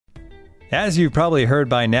As you've probably heard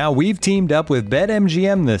by now, we've teamed up with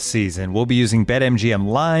BetMGM this season. We'll be using BetMGM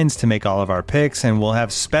lines to make all of our picks, and we'll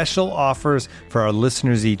have special offers for our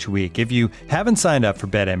listeners each week. If you haven't signed up for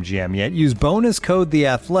BetMGM yet, use bonus code The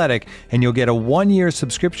Athletic, and you'll get a 1-year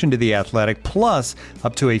subscription to The Athletic, plus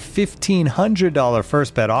up to a $1,500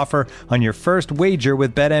 first bet offer on your first wager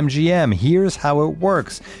with BetMGM. Here's how it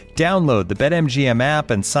works. Download the BetMGM app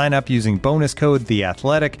and sign up using bonus code The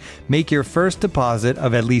Athletic. Make your first deposit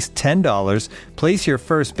of at least $10. Place your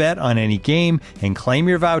first bet on any game and claim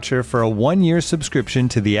your voucher for a 1-year subscription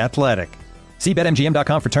to The Athletic. See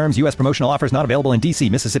BetMGM.com for terms. U.S. promotional offers not available in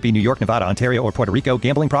D.C., Mississippi, New York, Nevada, Ontario, or Puerto Rico.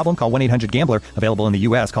 Gambling problem? Call 1-800-GAMBLER. Available in the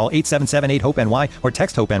U.S. Call 877-8-HOPE-NY or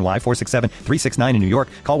text HOPE-NY 467-369 in New York.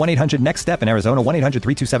 Call 1-800-NEXT-STEP in Arizona.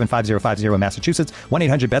 1-800-327-5050 in Massachusetts.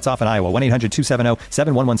 1-800-BETS-OFF in Iowa.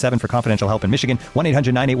 1-800-270-7117 for confidential help in Michigan.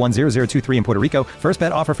 1-800-981-0023 in Puerto Rico. First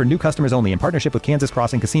bet offer for new customers only in partnership with Kansas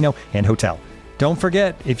Crossing Casino and Hotel. Don't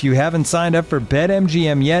forget, if you haven't signed up for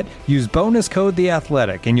BetMGM yet, use bonus code The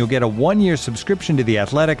Athletic, and you'll get a 1-year subscription to The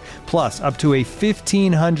Athletic, plus up to a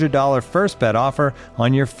 $1,500 first bet offer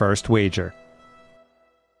on your first wager.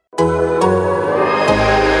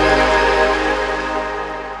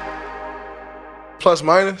 Plus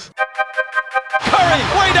minus. Curry,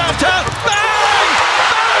 way downtown. Bang!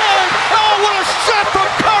 Bang! Oh, what a shot from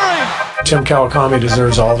Curry! Tim Kawakami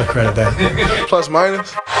deserves all the credit there. Plus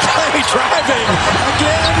minus. Curry driving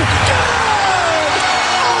again. Good!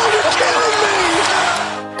 Oh, you're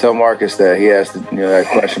kidding me! Tell Marcus that he asked that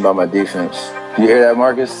question about my defense. You hear that,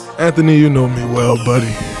 Marcus? Anthony, you know me well,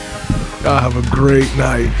 buddy. Y'all have a great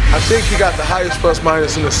night. I think he got the highest plus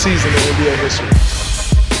minus in the season in NBA history.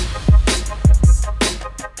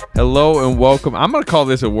 Hello and welcome. I'm going to call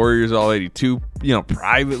this a Warriors All 82,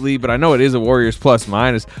 privately, but I know it is a Warriors plus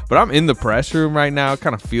minus, but I'm in the press room right now. It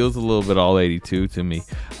kind of feels a little bit All 82 to me.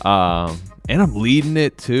 And I'm leading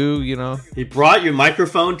it too, You brought your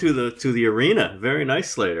microphone to the arena. Very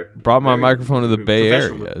nice, Slater. Brought my microphone to the Bay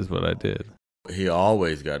Area is what I did. He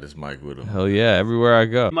always got his mic with him. Hell yeah, everywhere I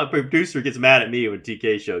go. My producer gets mad at me when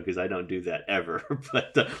TK show because I don't do that ever.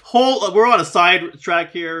 But we're on a side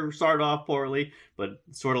track here. Started off poorly, but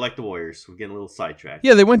sort of like the Warriors. We're getting a little sidetracked.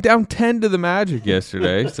 Yeah, they went down 10 to the Magic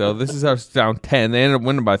yesterday. So this is us down 10. They ended up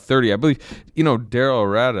winning by 30. I believe, Daryl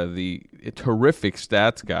Arata, the terrific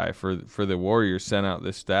stats guy for the Warriors, sent out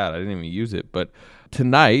this stat. I didn't even use it, but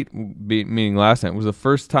tonight, meaning last night, was the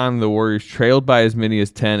first time the Warriors trailed by as many as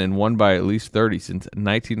 10 and won by at least 30 since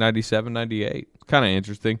 1997-98. Kind of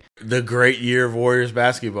interesting. The great year of Warriors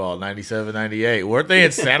basketball, 97-98. Weren't they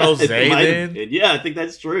in San Jose then? Yeah, I think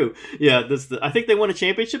that's true. Yeah, I think they won a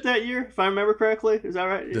championship that year, if I remember correctly. Is that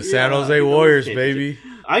right? The San Jose Warriors, baby.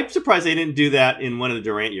 I'm surprised they didn't do that in one of the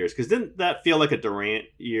Durant years, because didn't that feel like a Durant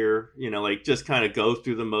year? Just kind of go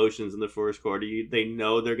through the motions in the first quarter. They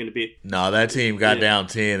know they're going to be. No, that team got down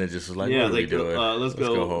 10 and just was like, what are we doing? Let's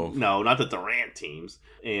go home. No, not the Durant teams.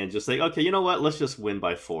 And just like, okay, you know what? Let's just win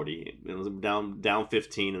by 40. Down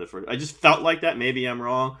 15 in the first. I just felt like that. Maybe I'm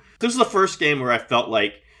wrong. This was the first game where I felt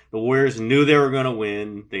like the Warriors knew they were going to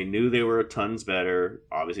win. They knew they were tons better.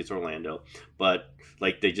 Obviously, it's Orlando. But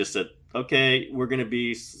like they just said, okay, we're going to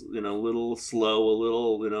be a little slow, a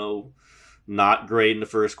little, not great in the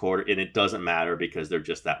first quarter, and it doesn't matter because they're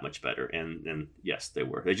just that much better. And yes, they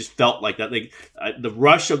were. They just felt like that. The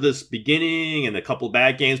rush of this beginning and a couple of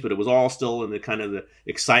bad games, but it was all still in the kind of the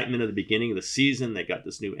excitement of the beginning of the season. They got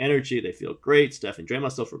this new energy. They feel great. Steph and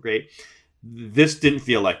Draymond still feel great. This didn't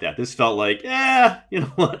feel like that. This felt like, you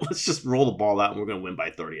know what? Let's just roll the ball out and we're going to win by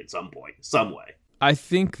 30 at some point, some way. I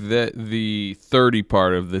think that the 30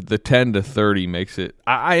 part of the 10 to 30 makes it.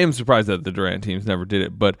 I am surprised that the Durant teams never did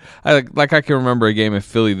it, but I can remember a game in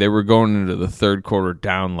Philly. They were going into the third quarter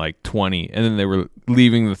down like 20, and then they were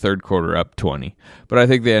leaving the third quarter up 20. But I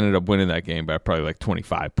think they ended up winning that game by probably like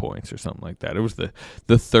 25 points or something like that. It was the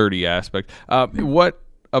 30 aspect. What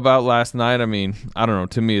about last night? I mean, I don't know.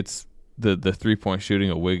 To me, it's the 3-point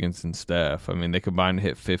shooting of Wiggins and Steph. I mean, they combined to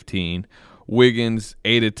hit 15. Wiggins,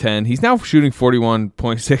 8 of 10. He's now shooting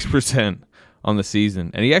 41.6% on the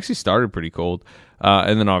season, and he actually started pretty cold.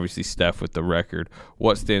 And then obviously Steph with the record.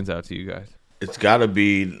 What stands out to you guys? It's got to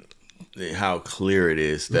be how clear it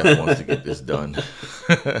is Steph wants to get this done.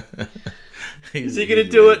 Is he going to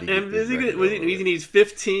do it? He needs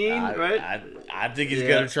 15, right? I think he's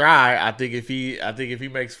going to try. I think if he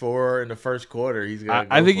makes 4 in the first quarter, he's going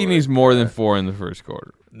to. I think he needs more than 4 in the first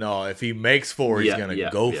quarter. No, if he makes 4, he's going to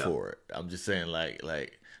go for it. I'm just saying,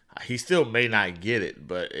 like he still may not get it,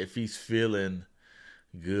 but if he's feeling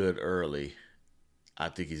good early, I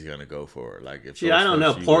think he's gonna go for it. Like, if Gee, I don't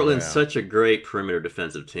know. Portland's such a great perimeter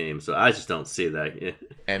defensive team, so I just don't see that.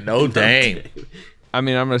 And no Dame. I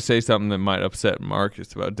mean, I'm going to say something that might upset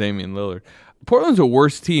Marcus about Damian Lillard. Portland's a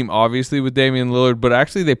worse team, obviously, with Damian Lillard, but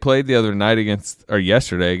actually they played the other night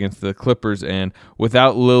yesterday against the Clippers, and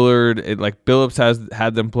without Lillard, Billups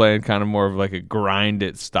had them playing kind of more of like a grind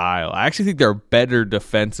it style. I actually think they're better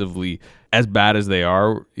defensively, as bad as they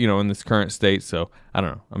are, in this current state. So I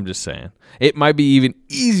don't know. I'm just saying it might be even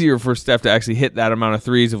easier for Steph to actually hit that amount of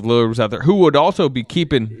threes if Lillard was out there, who would also be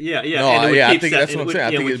keeping. Yeah. I think that's what I'm saying.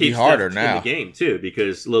 I think it'd be harder now in the game too,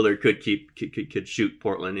 because Lillard could shoot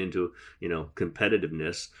Portland into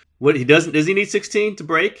competitiveness. What he doesn't does he need 16 to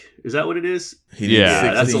break? Is that what it is?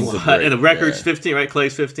 That's a lot. And the record's 15, right?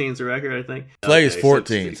 Clay's 15 is the record, I think. Clay is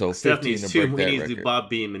 14, so 15 needs to break that he needs to do Bob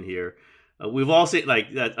Beamon here. We've all seen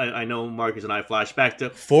like that. I know Marcus and I flash back to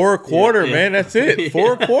 4 quarter, man. That's it.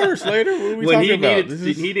 4 quarters later. What are we talking about?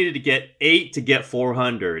 He needed to get 8 to get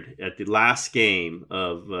 400 at the last game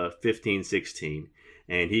of 15-16,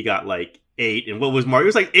 and he got like 8. And what was Mark? It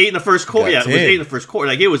was like 8 in the first quarter. Yeah, it was 8 in the first quarter.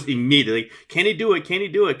 Like it was immediately. Like, can he do it? Can he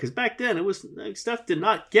do it? Because back then it was Steph did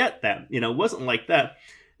not get that. It wasn't like that.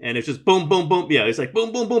 And it's just boom, boom, boom. Yeah, it's like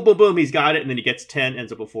boom, boom, boom, boom, boom. He's got it, and then he gets 10,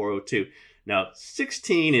 ends up with 402. Now,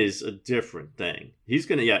 16 is a different thing.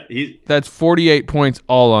 That's 48 points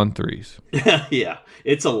all on threes. Yeah,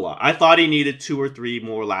 it's a lot. I thought he needed 2 or 3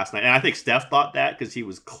 more last night. And I think Steph thought that because he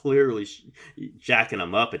was clearly jacking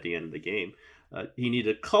him up at the end of the game. He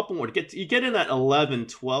needed a couple more to get in that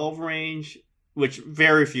 11-12 range, which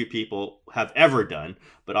very few people have ever done.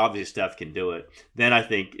 But obviously Steph can do it. Then I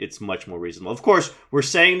think it's much more reasonable. Of course, we're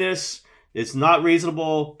saying this. It's not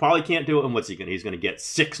reasonable. Probably can't do it. And what's he going to? He's going to get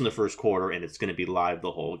 6 in the first quarter, and it's going to be live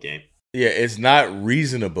the whole game. Yeah, it's not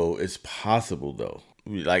reasonable. It's possible, though.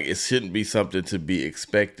 Like, it shouldn't be something to be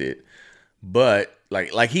expected. But,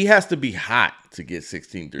 like he has to be hot to get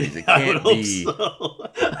 16 threes. It can't be. So.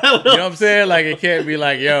 You know what I'm saying? Like, it can't be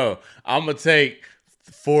like, yo, I'm going to take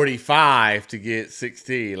 45 to get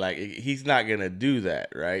 16. Like, he's not going to do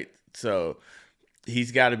that, right? So,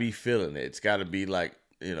 he's got to be feeling it. It's got to be like,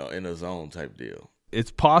 in a zone type deal.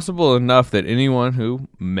 It's possible enough that anyone who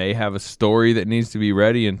may have a story that needs to be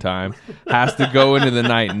ready in time has to go into the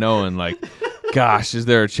night knowing, like, gosh, is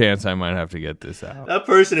there a chance I might have to get this out? That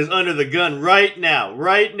person is under the gun right now.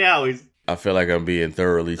 Right now, I feel like I'm being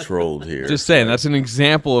thoroughly trolled here. Just saying, that's an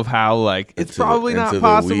example of how, like, it's probably not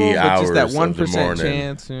possible, but just that 1%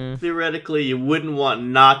 chance. Theoretically, you wouldn't want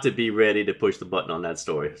not to be ready to push the button on that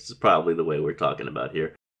story. This is probably the way we're talking about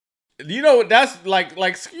here. That's like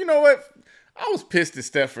you know what? I was pissed at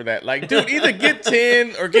Steph for that. Like, dude, either get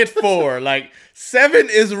 10 or get 4. Like, 7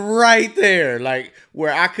 is right there. Like,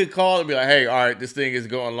 where I could call and be like, hey, all right, this thing is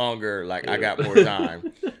going longer. Like, I got more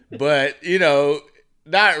time. But,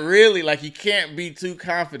 not really. Like, you can't be too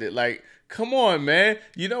confident. Like, come on, man.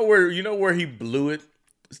 You know where he blew it?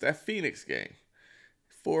 It's that Phoenix game.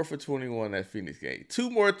 4 for 21 that Phoenix game.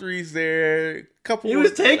 2 more threes there. He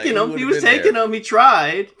was taking them. He was taking them. He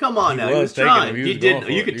tried. Come on now. He was trying. He didn't.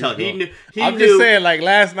 You could tell. He knew. I'm just saying, like,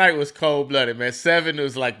 last night was cold-blooded, man. 7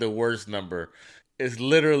 was like the worst number. It's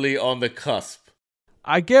literally on the cusp.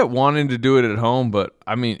 I get wanting to do it at home, but,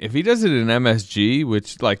 I mean, if he does it in MSG,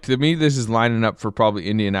 which, like, to me, this is lining up for probably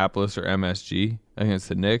Indianapolis or MSG against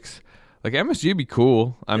the Knicks. Like, MSG would be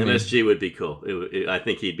cool. MSG would be cool. I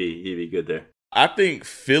think he'd be good there. I think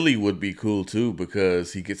Philly would be cool too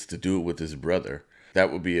because he gets to do it with his brother. That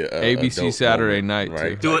would be a ABC dope Saturday moment, night.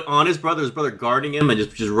 Right? Do it on his brother guarding him, and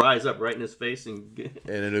just rise up right in his face, and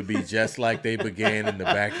it'll be just like they began in the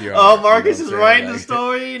backyard. Oh, Marcus is writing the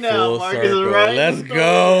story now. Marcus is writing. Let's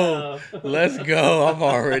go. Let's go. I'm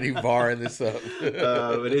already barring this up.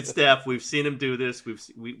 But it's Steph. We've seen him do this.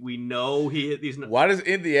 We know he hit these. Why does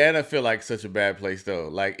Indiana feel like such a bad place though?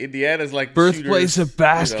 Like Indiana's like birthplace of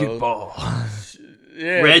basketball.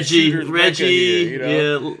 Yeah, Reggie,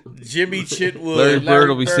 yeah. Jimmy Chitwood. Larry Bird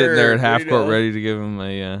will be sitting there at half court ready to give him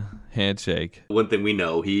a handshake. One thing we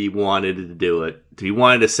know, he wanted to do it. He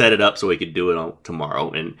wanted to set it up so he could do it tomorrow.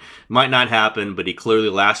 And it might not happen, but he clearly,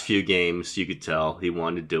 last few games, you could tell he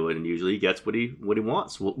wanted to do it. And usually he gets what he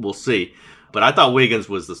wants. We'll see. But I thought Wiggins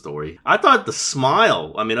was the story. I thought the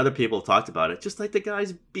smile, I mean, other people have talked about it, just like the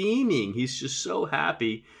guy's beaming. He's just so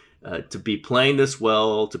happy. To be playing this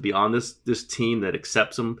well, to be on this team that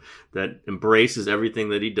accepts him, that embraces everything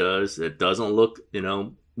that he does, that doesn't look,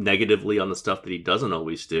 negatively on the stuff that he doesn't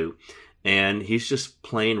always do. And he's just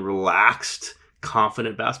playing relaxed,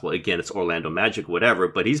 confident basketball. Again, it's Orlando Magic, whatever,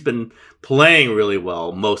 but he's been playing really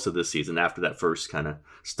well most of the season after that first kind of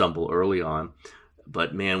stumble early on.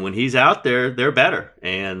 But man, when he's out there, they're better.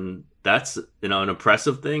 And that's an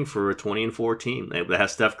impressive thing for a 20-4 team. They have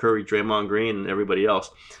Steph Curry, Draymond Green, and everybody else.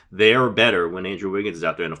 They are better when Andrew Wiggins is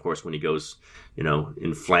out there, and of course when he goes,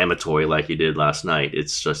 inflammatory like he did last night.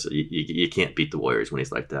 It's just you can't beat the Warriors when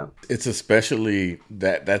he's like that. It's especially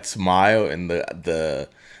that smile and the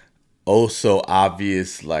oh so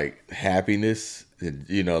obvious like happiness.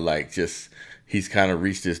 Like just he's kind of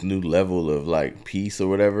reached this new level of like peace or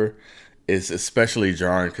whatever. It's especially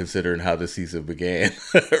jarring considering how the season began,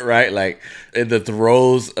 right? Like in the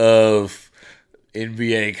throes of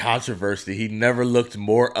NBA controversy, he never looked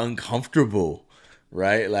more uncomfortable,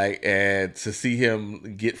 right? Like, and to see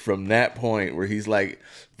him get from that point where he's like,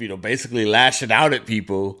 basically lashing out at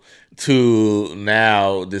people to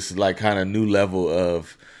now this like kind of new level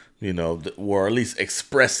of, or at least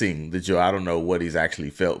expressing the joy. I don't know what he's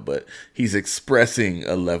actually felt, but he's expressing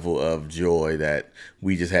a level of joy that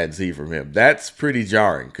we just hadn't seen from him. That's pretty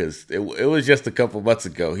jarring because it was just a couple months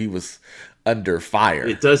ago. He was under fire.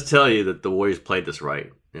 It does tell you that the Warriors played this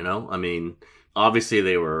right. Obviously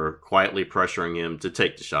they were quietly pressuring him to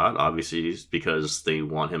take the shot. Obviously because they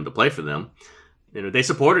want him to play for them. They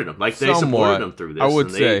supported him. They supported him through this. I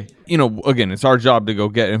would say, again, it's our job to go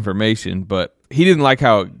get information, but he didn't like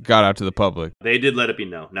how it got out to the public. They did let it be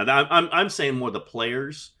known. Now, I'm saying more the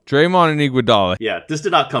players. Draymond and Iguodala. Yeah, this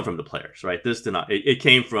did not come from the players, right? This did not. It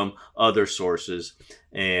came from other sources.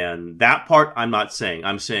 And that part I'm not saying.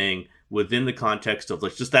 I'm saying within the context of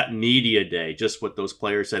just that media day, just what those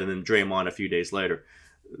players said, and then Draymond a few days later.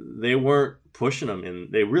 They weren't pushing him, and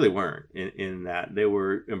they really weren't in that. They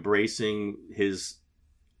were embracing his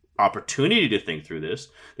opportunity to think through this.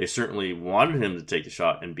 They certainly wanted him to take the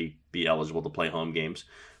shot and be eligible to play home games,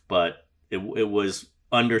 but it was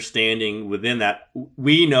understanding within that.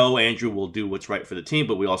 We know Andrew will do what's right for the team,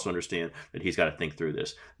 but we also understand that he's got to think through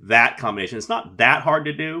this. That combination, it's not that hard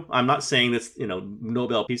to do. I'm not saying that's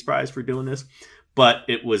Nobel Peace Prize for doing this, but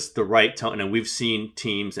it was the right tone, and we've seen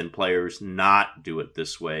teams and players not do it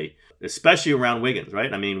this way, especially around Wiggins,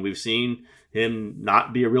 right? We've seen him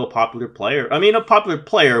not be a real popular player. A popular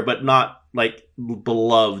player, but not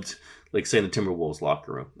beloved, say in the Timberwolves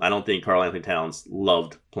locker room. I don't think Karl Anthony Towns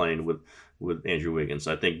loved playing with Andrew Wiggins.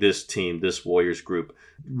 I think this team, this Warriors group,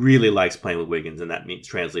 really likes playing with Wiggins, and that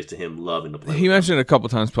translates to him loving to play. He mentioned a couple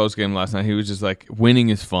times post game last night. He was just like, "Winning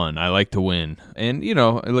is fun. I like to win." And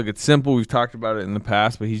look, it's simple. We've talked about it in the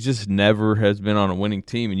past, but he just never has been on a winning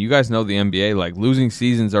team. And you guys know the NBA. Losing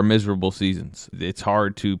seasons are miserable seasons. It's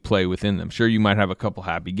hard to play within them. Sure, you might have a couple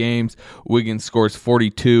happy games. Wiggins scores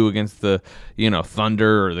 42 against the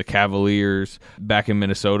Thunder or the Cavaliers back in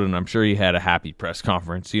Minnesota, and I'm sure he had a happy press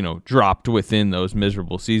conference. Dropped within those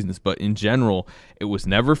miserable seasons, but in general, it was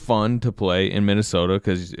never fun to play in Minnesota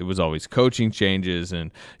because it was always coaching changes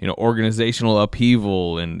and organizational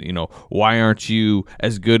upheaval and why aren't you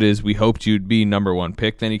as good as we hoped you'd be, number one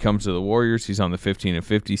pick. Then he comes to the Warriors. He's on the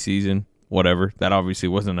 15-50 season. Whatever. That obviously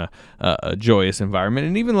wasn't a joyous environment.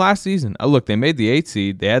 And even last season, look, they made the 8th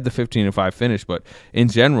seed. They had the 15-5 finish, but in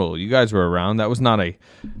general, you guys were around. That was not a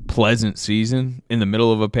pleasant season in the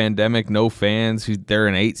middle of a pandemic. No fans. They're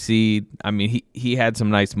an 8 seed. He had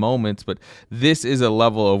some nice moments, but this is a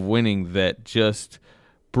level of winning that just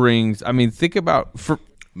brings. Think about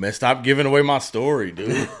Man, stop giving away my story,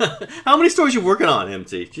 dude. How many stories you working on,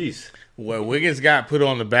 MT? Jeez. Well, Wiggins got put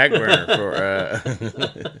on the back burner for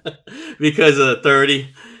because of 30.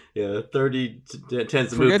 Yeah, 30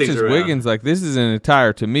 tends to move things around. Wiggins, this is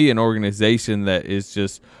to me, an organization that is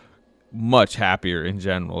just much happier in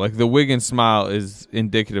general. The Wiggins smile is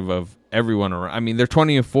indicative of everyone around. They're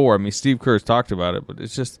 20-4. Steve Kerr's talked about it, but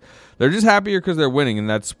it's just they're just happier because they're winning, and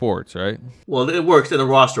that's sports, right? Well, it works, and the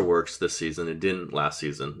roster works this season. It didn't last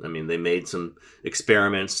season. They made some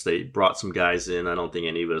experiments. They brought some guys in. I don't think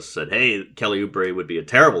any of us said, "Hey, Kelly Oubre would be a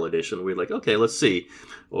terrible addition." We're like, "Okay, let's see."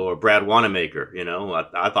 Or Brad Wanamaker.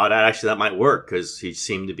 I thought actually that might work because he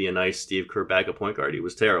seemed to be a nice Steve Kerr backup point guard. He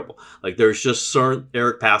was terrible. There's just certain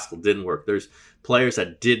Eric Paschall didn't work. There's players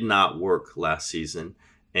that did not work last season.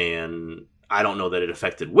 And I don't know that it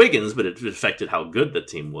affected Wiggins, but it affected how good the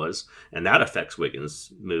team was. And that affects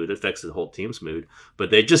Wiggins' mood. It affects the whole team's mood.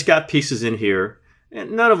 But they just got pieces in here.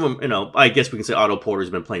 And none of them, I guess we can say Otto Porter's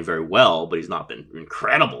been playing very well, but he's not been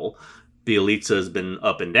incredible. Bjelica has been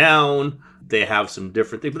up and down. They have some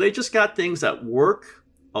different things. But they just got things that work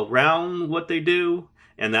around what they do.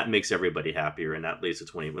 And that makes everybody happier. And that leads to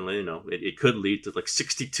 20. It could lead to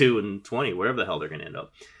 62-20, wherever the hell they're going to end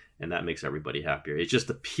up. and that makes everybody happier. It's just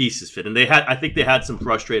the pieces fit, and I think they had some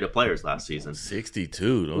frustrated players last season.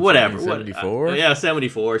 62, whatever, 74,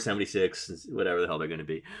 74, 76, whatever the hell they're going to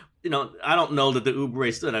be. I don't know that the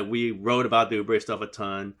Oubre stuff. We wrote about the Oubre stuff a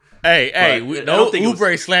ton. Hey, no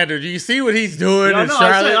Oubre slander. Do you see what he's doing in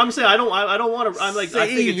Charlotte? I'm saying I don't want to. I'm like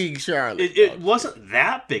saving Charlotte. It wasn't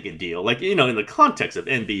that big a deal. Like in the context of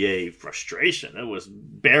NBA frustration, it was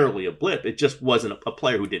barely a blip. It just wasn't a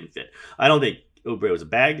player who didn't fit. I don't think Oubre was a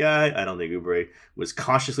bad guy. I don't think Oubre was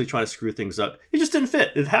consciously trying to screw things up. He just didn't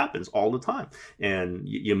fit. It happens all the time. And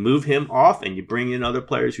you move him off and you bring in other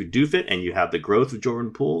players who do fit, and you have the growth of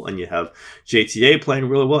Jordan Poole, and you have JTA playing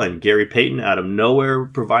really well, and Gary Payton out of nowhere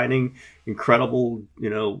providing incredible,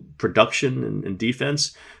 production and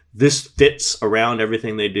defense. This fits around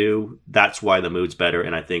everything they do. That's why the mood's better.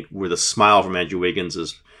 And I think where the smile from Andrew Wiggins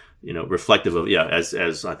is reflective of,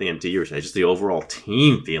 as I think MT was saying, just the overall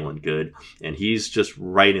team feeling good, and he's just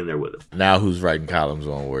right in there with it. Now who's writing columns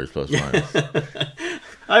on Warriors plus minus?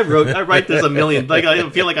 I write this a million. Like I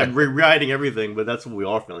feel like I'm rewriting everything, but that's what we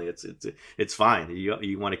are feeling. It's fine.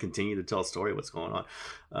 You want to continue to tell a story of what's going on,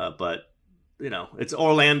 but it's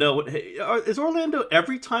Orlando. Is Orlando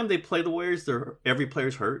every time they play the Warriors, every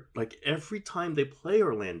player's hurt? Like every time they play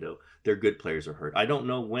Orlando, their good players are hurt. I don't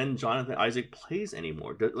know when Jonathan Isaac plays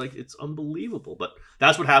anymore. Like it's unbelievable, but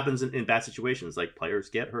that's what happens in bad situations. Like players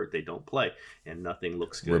get hurt, they don't play, and nothing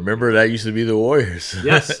looks good. Remember that used to be the Warriors.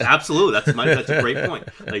 Yes, absolutely. That's a great point.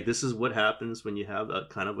 Like this is what happens when you have a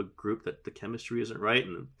kind of a group that the chemistry isn't right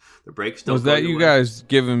and the breaks don't. Was that you guys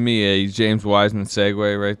giving me a James Wiseman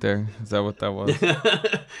segue right there? Is that what that was?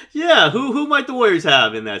 Yeah. Who might the Warriors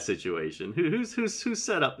have in that situation? Who's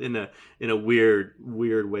set up in a weird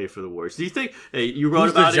way for the Warriors? Do you think you wrote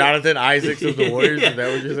Who's about the Jonathan Isaacs of the Warriors? Yeah. Is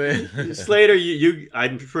that what you're saying? Slater,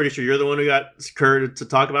 I'm pretty sure you're the one who got Kerr to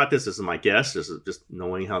talk about this. This is my guess. This is just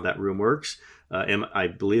knowing how that room works. I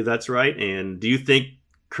believe that's right. And do you think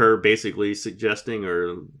Kerr basically suggesting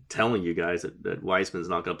or telling you guys that Wiseman's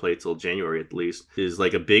not going to play till January at least is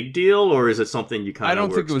like a big deal, or is it something you kind of? I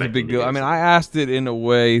don't think it was a big deal. I mean, I asked it in a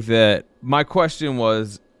way that my question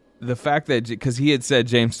was the fact that because he had said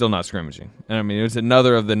James still not scrimmaging, and I mean it was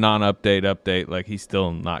another of the non-update, like he's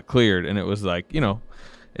still not cleared, and it was like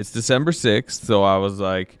it's December 6th, so I was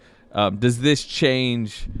like, does this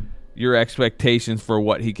change your expectations for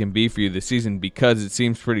what he can be for you this season? Because it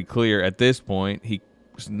seems pretty clear at this point he's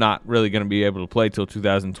not really going to be able to play till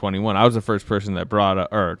 2021. I was the first person that brought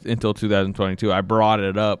up, or until 2022. I brought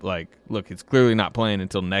it up like, look, it's clearly not playing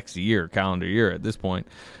until next year, calendar year at this point.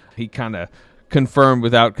 He kind of confirmed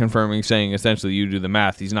without confirming, saying essentially you do the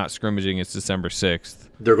math. He's not scrimmaging. It's December 6th.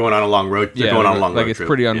 They're going on a long road. It's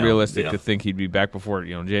pretty unrealistic to think he'd be back before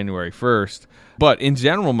January 1st. But in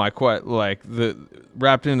general,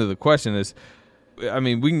 wrapped into the question is, I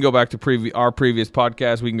mean, we can go back to our previous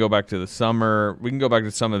podcast. We can go back to the summer. We can go back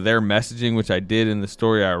to some of their messaging, which I did in the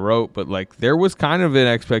story I wrote. But there was kind of an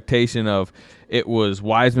expectation of it was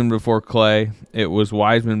Wiseman before Clay. It was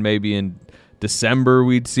Wiseman maybe in December.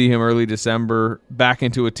 We'd see him early December back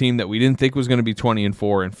into a team that we didn't think was going to be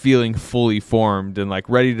 20-4 and feeling fully formed and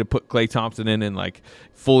ready to put Klay Thompson in and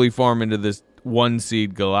fully form into this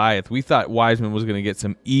 1-seed Goliath. We thought Wiseman was going to get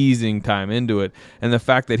some easing time into it, and the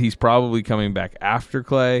fact that he's probably coming back after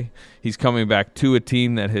Clay, he's coming back to a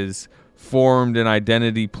team that has formed an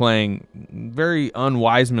identity playing very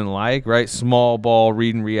un-Wiseman-like, right? Small ball,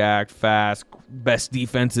 read and react, fast, best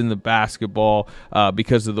defense in the basketball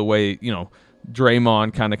because of the way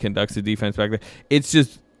Draymond kind of conducts the defense back there. It's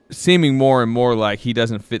just seeming more and more like he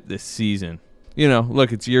doesn't fit this season.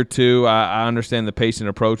 Look, it's year 2. I understand the patient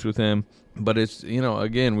approach with him. But it's,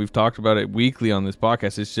 again, we've talked about it weekly on this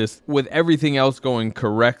podcast. It's just with everything else going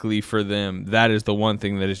correctly for them, that is the one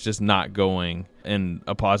thing that is just not going in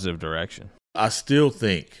a positive direction. I still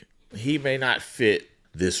think he may not fit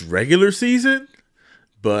this regular season,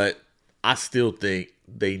 but I still think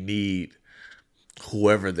they need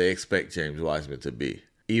whoever they expect James Wiseman to be.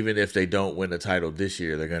 Even if they don't win the title this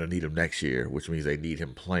year, they're going to need him next year, which means they need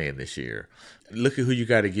him playing this year. Look at who you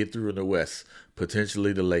got to get through in the West.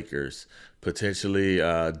 Potentially the Lakers, potentially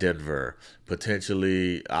Denver,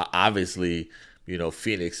 potentially, obviously,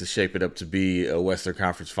 Phoenix is shaping up to be a Western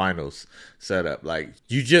Conference Finals setup.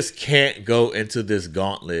 You just can't go into this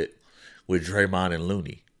gauntlet with Draymond and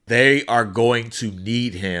Looney. They are going to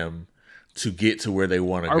need him to get to where they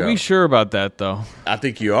want to go. Are we sure about that, though? I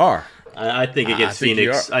think you are. I think against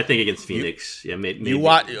Phoenix. I think against Phoenix. Maybe. You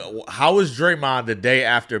watch. How was Draymond the day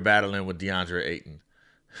after battling with DeAndre Ayton?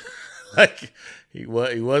 He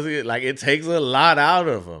wasn't it takes a lot out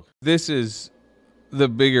of him. This is the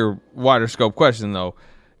bigger, wider scope question, though.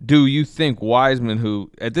 do you think Wiseman, who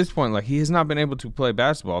at this point, like, he has not been able to play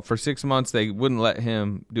basketball for 6 months, they wouldn't let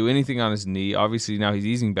him do anything on his knee. Obviously, now he's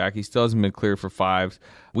easing back. He still hasn't been cleared for fives.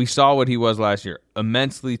 We saw what he was last year.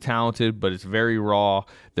 Immensely talented, but it's very raw.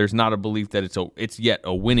 There's not a belief that it's yet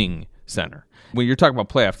a winning center. When you're talking about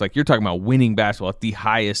playoffs, like, you're talking about winning basketball at the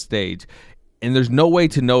highest stage. And there's no way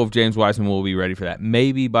to know if James Wiseman will be ready for that.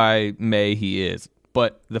 Maybe by May he is.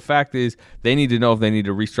 But the fact is, they need to know if they need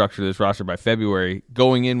to restructure this roster by February,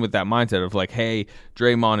 going in with that mindset of like, hey,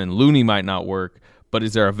 Draymond and Looney might not work, but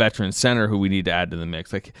is there a veteran center who we need to add to the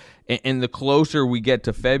mix? Like, and the closer we get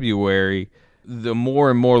to February, the more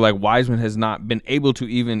and more like Wiseman has not been able to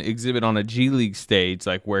even exhibit on a G League stage,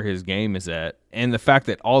 like where his game is at. And the fact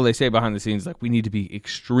that all they say behind the scenes is like, we need to be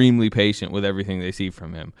extremely patient with everything they see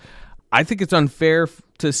from him. I think it's unfair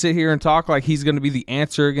to sit here and talk like he's going to be the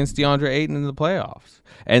answer against DeAndre Ayton in the playoffs.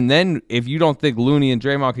 And then if you don't think Looney and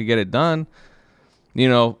Draymond could get it done, you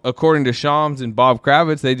know, according to Shams and Bob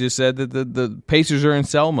Kravitz, they just said that the Pacers are in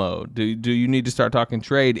sell mode. Do you need to start talking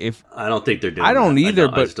trade? If I don't think they're doing I don't that. either,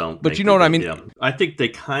 But you know what I mean? Yeah. I think they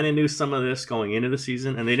kind of knew some of this going into the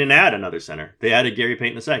season, and they didn't add another center. They added Gary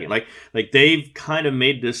Payton II. Like they've kind of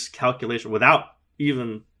made this calculation without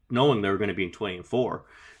even knowing they were going to be in 20-4.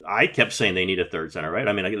 I kept saying they need a third center, right?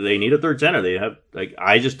 I mean, they need a third center. They have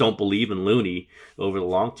I just don't believe in Looney over the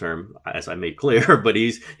long term, as I made clear. But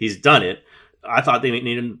he's done it. I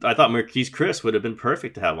thought Marquise Chris would have been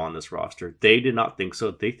perfect to have on this roster. They did not think so.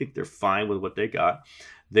 They think they're fine with what they got.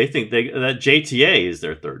 They think that JTA is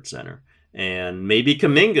their third center, and maybe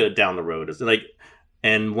Kuminga down the road is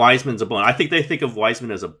and Wiseman's a bonus. I think they think of Wiseman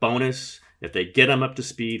as a bonus if they get him up to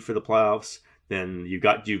speed for the playoffs. Then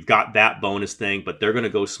you've got that bonus thing, but they're going to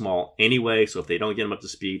go small anyway. So if they don't get them up to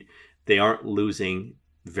speed, they aren't losing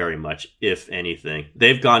very much, if anything.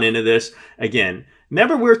 They've gone into this again.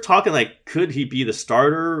 Remember, we were talking like, could he be the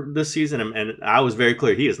starter this season? And I was very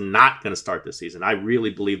clear, he is not going to start this season. I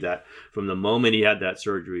really believe that from the moment he had that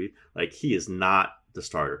surgery. Like, he is not the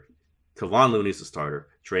starter. Kevon Looney's the starter.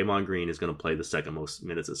 Draymond Green is going to play the second most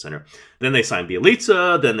minutes at center. Then they signed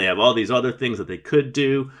Bjelica. Then they have all these other things that they could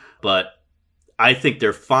do, but I think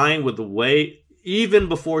they're fine with the way, even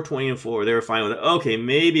before 20-4, they were fine with it. Okay,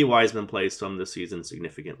 maybe Wiseman plays some this season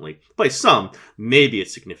significantly. Plays some, maybe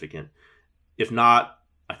it's significant. If not,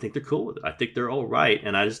 I think they're cool with it. I think they're all right,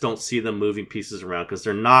 and I just don't see them moving pieces around because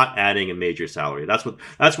they're not adding a major salary. That's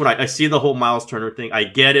what I see the whole Miles Turner thing. I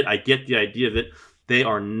get it. I get the idea of it. They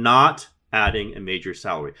are not adding a major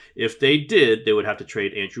salary. If they did, they would have to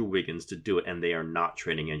trade Andrew Wiggins to do it, and they are not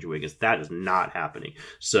trading Andrew Wiggins. That is not happening.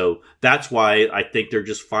 So that's why I think they're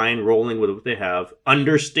just fine rolling with what they have,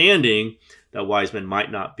 understanding that Wiseman might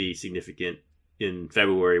not be significant in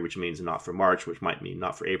February, which means not for March, which might mean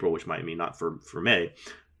not for April, which might mean not for May.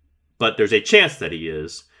 But there's a chance that he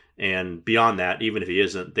is. And beyond that, even if he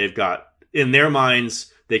isn't, they've got, in their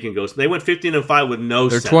minds, they can go. They went 15-5 with no.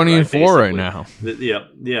 They're center, 20-4 right now.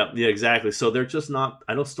 Yeah, exactly. So they're just not.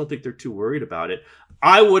 I don't think ththey're too worried about it.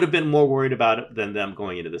 I would have been more worried about it than them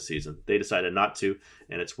going into the season. They decided not to,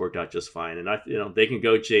 and it's worked out just fine. And they can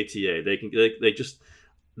go JTA.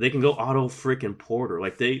 They can go Otto freaking Porter.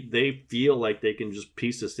 Like they feel like they can just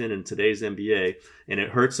piece this in today's NBA, and it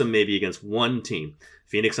hurts them maybe against one team.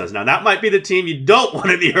 Phoenix Suns. Now, that might be the team you don't want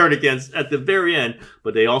to be hurt against at the very end,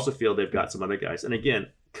 but they also feel they've got some other guys. And again,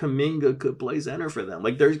 Kuminga could play center for them.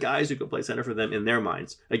 Like, there's guys who could play center for them in their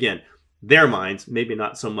minds. Again, their minds, maybe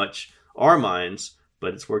not so much our minds,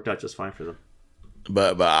 but it's worked out just fine for them.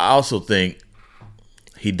 But I also think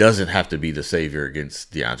he doesn't have to be the savior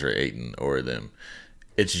against DeAndre Ayton or them.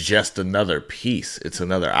 It's just another piece. It's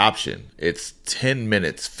another option. It's 10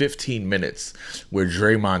 minutes, 15 minutes where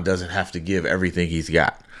Draymond doesn't have to give everything he's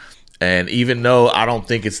got. And even though I don't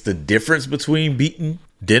think it's the difference between beating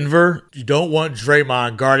Denver, you don't want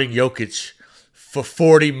Draymond guarding Jokic for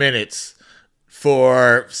 40 minutes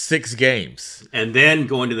for 6 games. And then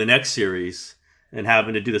going to the next series and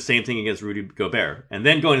having to do the same thing against Rudy Gobert. And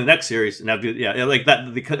then going to the next series and have to like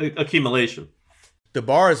that, the accumulation. The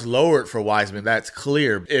bar is lowered for Wiseman. That's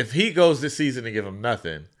clear. If he goes this season and give him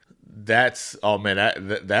nothing, that's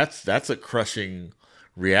a crushing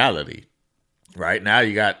reality. Right now,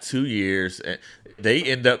 you got 2 years, and they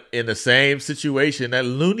end up in the same situation that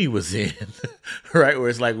Looney was in, right? Where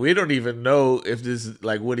it's like we don't even know if this is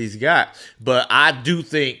like what he's got. But I do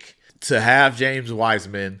think to have James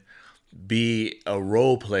Wiseman be a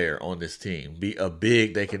role player on this team, be a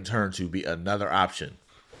big they can turn to, be another option.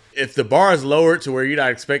 If the bar is lowered to where you're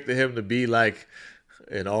not expecting him to be like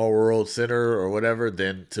an all-world center or whatever,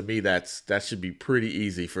 then to me that should be pretty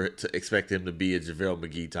easy to expect him to be a JaVale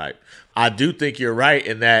McGee type. I do think you're right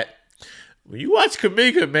in that When you watch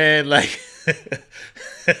Kuminga, man, like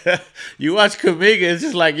you watch Kuminga, it's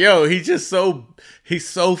just like, yo, he's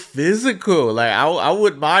so physical. Like I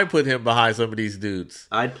wouldn't mind putting him behind some of these dudes.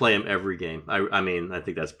 I'd play him every game. I mean, I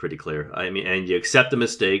think that's pretty clear. I mean, and you accept the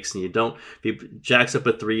mistakes, and you don't. If he jacks up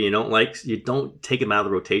a three, you don't take him out of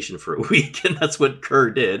the rotation for a week, and that's what Kerr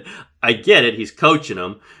did. I get it. He's coaching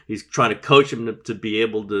him. He's trying to coach him to be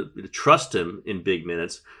able to trust him in big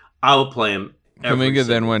minutes. I will play him. Kuminga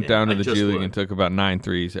then went down to the G League and took about 9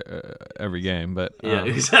 threes every game. But yeah,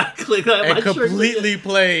 exactly. And completely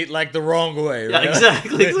played like the wrong way. Right? Yeah,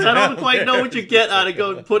 exactly. I don't quite know what you get out of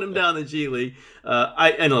going put him down in the G League.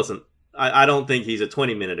 And listen, I don't think he's a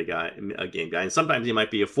 20-minute a game guy, and sometimes he might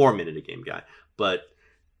be a 4-minute a game guy. But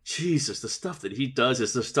Jesus, the stuff that he does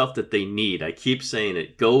is the stuff that they need. I keep saying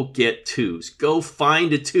it. Go get twos. Go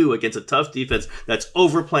find a two against a tough defense that's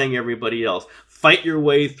overplaying everybody else. Fight your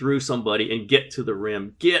way through somebody and get to the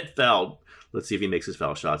rim. Get fouled. Let's see if he makes his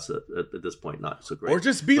foul shots at this point. Not so great. Or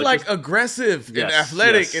just be aggressive and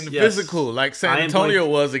athletic and physical, like San Antonio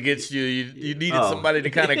was against you. You needed somebody to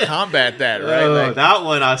kind of combat that, right? That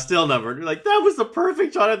one I still never that was the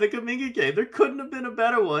perfect shot at the Kuminga game. There couldn't have been a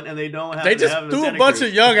better one, and they don't have. They just threw a bunch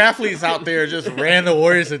of young athletes out there, just ran the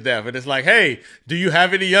Warriors to death, and it's like, hey, do you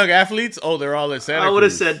have any young athletes? Oh, they're all at Santa Cruz. I would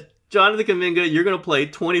have said, Jonathan Kuminga, you're going to play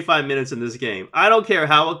 25 minutes in this game. I don't care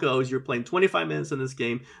how it goes. You're playing 25 minutes in this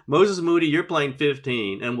game. Moses Moody, you're playing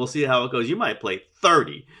 15, and we'll see how it goes. You might play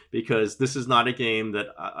 30 because this is not a game that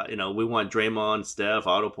we want Draymond, Steph,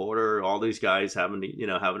 Otto Porter, all these guys having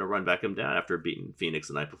to run back him down after beating Phoenix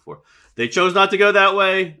the night before. They chose not to go that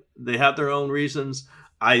way. They have their own reasons.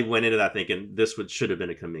 I went into that thinking this should have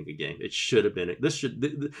been a Kuminga game. It should have been.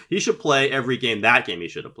 He should play every game. That game he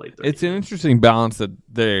should have played. It's an interesting balance that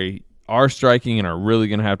they are striking and are really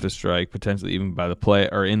going to have to strike potentially even by the play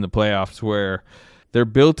or in the playoffs, where they're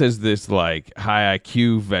built as this like high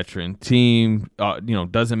IQ veteran team.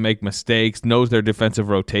 Doesn't make mistakes, knows their defensive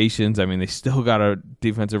rotations. I mean, they still got a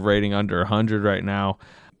defensive rating under 100 right now.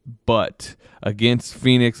 But against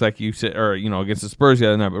Phoenix, like you said, or against the Spurs the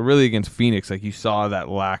other night, but really against Phoenix, like you saw that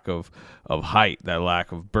lack of height, that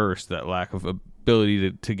lack of burst, that lack of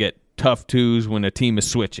ability to get tough twos when a team is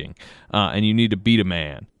switching, and you need to beat a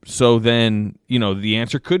man. So then, the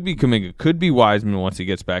answer could be Kuminga, could be Wiseman once he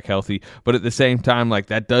gets back healthy, but at the same time, like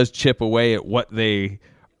that does chip away at what they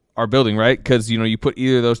are building, right? Because you put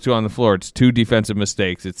either of those two on the floor, it's two defensive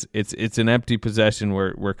mistakes. It's an empty possession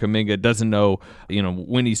where Kuminga doesn't know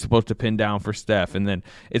when he's supposed to pin down for Steph, and then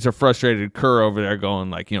it's a frustrated Kerr over there going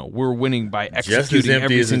like we're winning by executing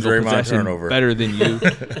every single possession turnover better than you.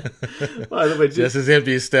 By the way, just as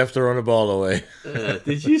empty as Steph throwing the ball away.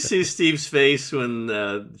 Did you see Steve's face when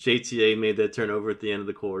JTA made that turnover at the end of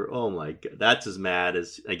the quarter? Oh my God, that's as mad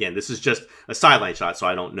as. Again, this is just a sideline shot, so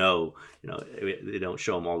I don't know. They don't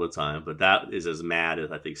show him all the time, but that is as mad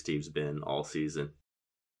as I think Steve's been all season.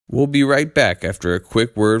 We'll be right back after a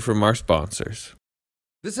quick word from our sponsors.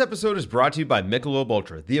 This episode is brought to you by Michelob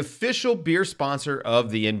Ultra, the official beer sponsor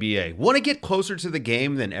of the NBA. Want to get closer to the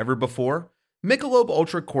game than ever before? Michelob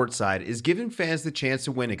Ultra Courtside is giving fans the chance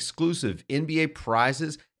to win exclusive NBA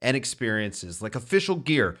prizes and experiences like official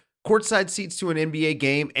gear, courtside seats to an NBA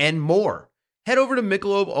game, and more. Head over to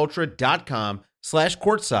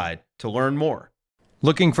MichelobUltra.com/courtside to learn more.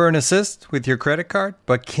 Looking for an assist with your credit card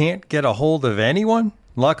but can't get a hold of anyone?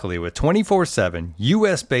 Luckily, with 24/7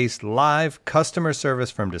 U.S.-based live customer service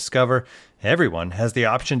from Discover, everyone has the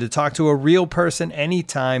option to talk to a real person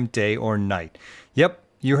anytime, day or night. Yep,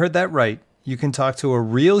 you heard that right. You can talk to a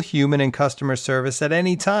real human in customer service at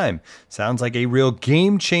any time. Sounds like a real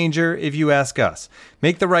game changer if you ask us.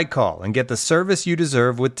 Make the right call and get the service you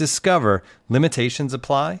deserve with Discover. Limitations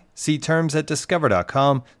apply. See terms at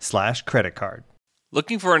discover.com/creditcard.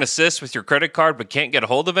 Looking for an assist with your credit card but can't get a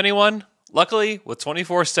hold of anyone? Luckily, with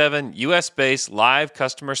 24/7 U.S.-based live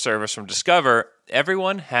customer service from Discover,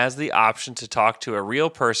 everyone has the option to talk to a real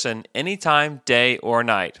person anytime, day or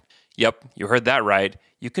night. Yep, you heard that right.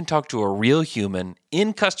 You can talk to a real human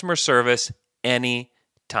in customer service any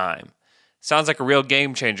time. Sounds like a real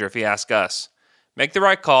game changer if you ask us. Make the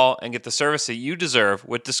right call and get the service that you deserve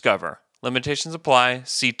with Discover. Limitations apply.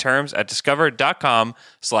 See terms at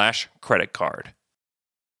discover.com/creditcard.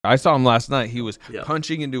 I saw him last night. He was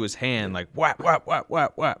punching into his hand like whap, whap, whap,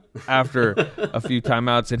 whap, whap after a few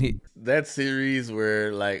timeouts. And that series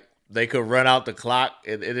where like they could run out the clock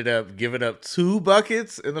and ended up giving up 2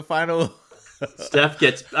 buckets in the final Steph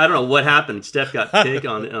gets, I don't know what happened. Steph got picked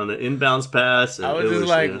on the inbounds pass. And I was just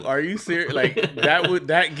like, are you serious? Like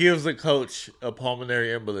that gives a coach a pulmonary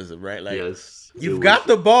embolism, right? Like, yes, you've got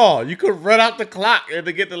the ball. You could run out the clock and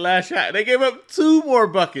to get the last shot. They gave up 2 more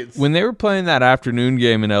buckets. When they were playing that afternoon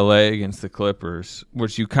game in LA against the Clippers,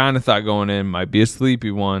 which you kind of thought going in might be a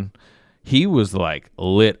sleepy one, he was like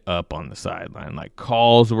lit up on the sideline. Like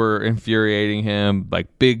calls were infuriating him,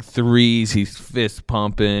 like big threes. He's fist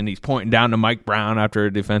pumping. He's pointing down to Mike Brown after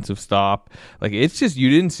a defensive stop. Like it's just,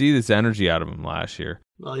 you didn't see this energy out of him last year.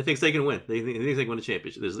 Well, he thinks they can win. He thinks they can win a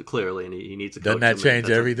championship. This is clearly, and he needs to. Doesn't that change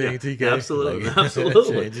everything, TK? Absolutely, like, absolutely,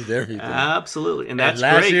 that changes everything. Absolutely, and that's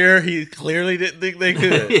last great. year he clearly didn't think they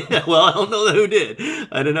could. Yeah, well, I don't know who did.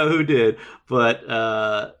 I don't know who did, but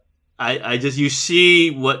I just, you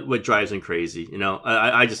see what drives him crazy. You know,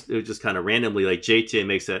 it was just kind of randomly, like JTA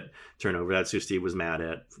makes that turnover. That's who Steve was mad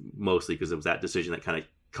at mostly, because it was that decision that kind of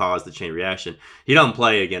caused the chain reaction. He don't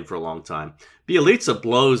play again for a long time. Bjelica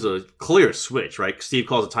blows a clear switch, right? Steve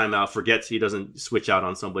calls a timeout, forgets he doesn't switch out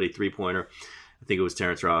on somebody, 3-pointer. I think it was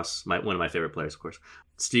Terrence Ross, one of my favorite players, of course.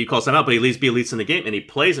 Steve calls timeout, but he leaves Bjelica in the game, and he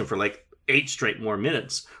plays him for like 8 straight more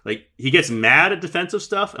minutes. Like, he gets mad at defensive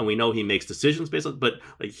stuff, and we know he makes decisions based on, but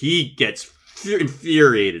like he gets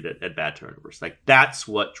infuriated at bad turnovers. Like, that's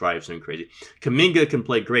what drives him crazy. Kuminga can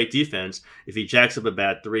play great defense. If he jacks up a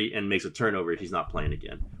bad 3 and makes a turnover, he's not playing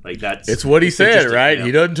again. Like, that's, it's what he said, right? You know?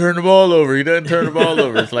 He doesn't turn the ball over. He doesn't turn the ball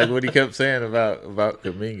over. It's like what he kept saying about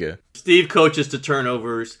Kuminga. Steve coaches to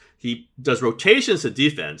turnovers. He does rotations to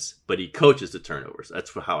defense, but he coaches to turnovers.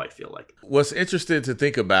 That's how I feel like. What's interesting to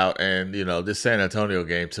think about, and you know, this San Antonio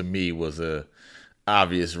game to me was a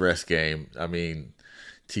obvious rest game. I mean,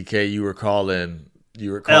 TK, you were calling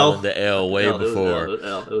the L way before.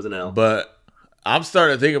 It was an L. But I'm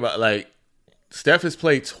starting to think about, like, Steph has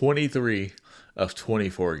played 23 of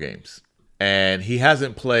 24 games, and he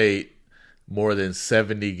hasn't played more than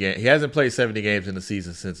 70 games. He hasn't played 70 games in the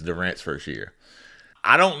season since Durant's first year.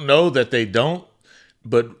 I don't know that they don't,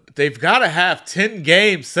 but they've got to have 10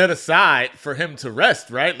 games set aside for him to rest,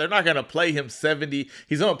 right? They're not going to play him 70.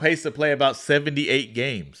 He's on pace to play about 78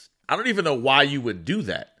 games. I don't even know why you would do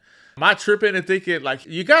that. Am I tripping and thinking, like,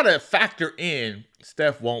 you got to factor in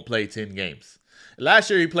Steph won't play 10 games. Last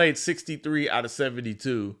year he played 63 out of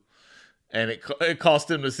 72, and it cost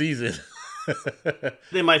him the season.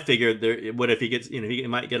 They might figure, what if he gets, he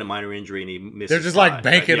might get a minor injury and he misses. They're just like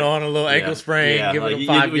banking on a little ankle sprain, giving him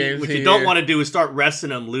 5 games. What you don't want to do is start resting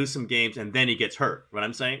him, lose some games, and then he gets hurt. What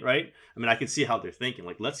I'm saying, right? I mean, I can see how they're thinking.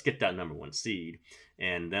 Like, let's get that number 1 seed,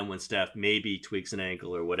 and then when Steph maybe tweaks an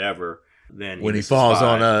ankle or whatever, then when he falls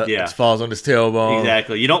falls on his tailbone.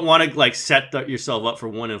 Exactly. You don't want to like set yourself up for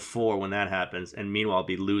 1-4 when that happens, and meanwhile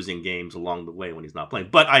be losing games along the way when he's not playing.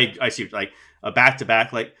 But I see, like, a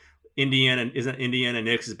back-to-back, like Indiana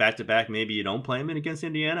Knicks is back-to-back. Maybe you don't play him against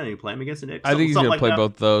Indiana and you play him against the Knicks. I think he's going to play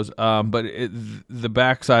both those. But the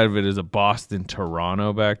backside of it is a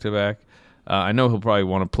Boston-Toronto back-to-back. I know he'll probably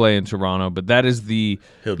want to play in Toronto, but that is he'll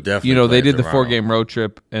definitely they did the Toronto. 4-game road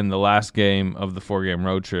trip, and the last game of the 4-game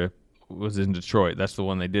road trip was in Detroit. That's the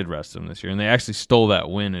one they did rest him this year, and they actually stole that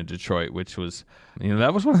win in Detroit, which was,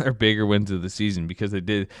 that was one of their bigger wins of the season, because they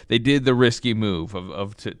did the risky move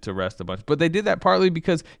to rest a bunch, but they did that partly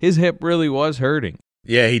because his hip really was hurting.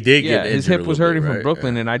 Yeah, he did get injured. His hip was hurting from right?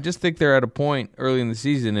 Brooklyn, and I just think they're at a point early in the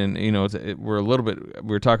season, and we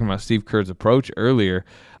were talking about Steve Kerr's approach earlier.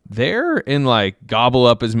 They're in like gobble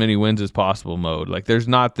up as many wins as possible mode. Like, there's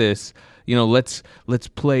not this, let's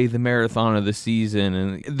play the marathon of the season.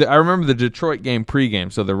 And I remember the Detroit game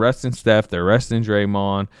pregame. So they're resting Steph, they're resting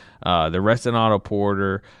Draymond, they're resting Otto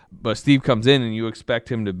Porter. But Steve comes in and you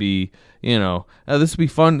expect him to be, this will be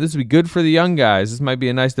fun. This will be good for the young guys. This might be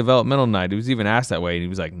a nice developmental night. He was even asked that way, and he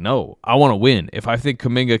was like, no, I want to win. If I think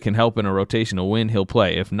Kuminga can help in a rotational win, he'll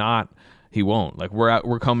play. If not, he won't. Like,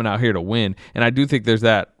 we're coming out here to win. And I do think there's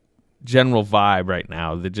that general vibe right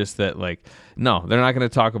now that like, no, they're not going to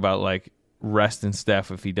talk about like resting Steph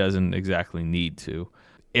if he doesn't exactly need to.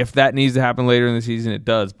 If that needs to happen later in the season, it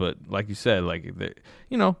does. But like you said, like,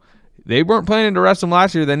 they weren't planning to rest him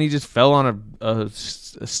last year. Then he just fell on a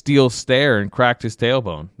steel stair and cracked his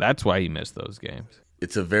tailbone. That's why he missed those games.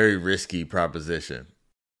 It's a very risky proposition.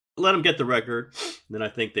 Let them get the record, then I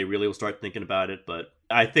think they really will start thinking about it. But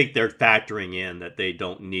I think they're factoring in that they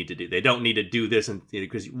don't need to do this, and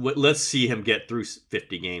because let's see him get through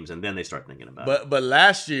 50 games, and then they start thinking about it. But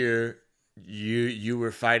last year, you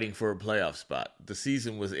were fighting for a playoff spot. The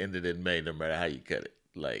season was ended in May, no matter how you cut it.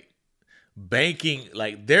 Like, banking,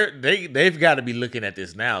 like they've got to be looking at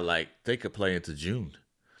this now, like they could play into June.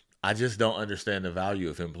 I just don't understand the value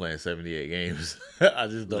of him playing 78 games. I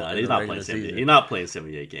just don't. No, he's not playing 78. He's not playing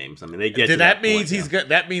 78 games. I mean, they get. Then to that means point, he's got.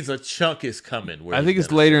 That means a chunk is coming. I think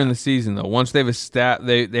it's later in the season though. Once they've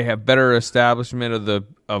they have better establishment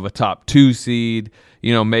of a top 2 seed.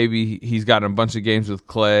 You know, maybe he's gotten a bunch of games with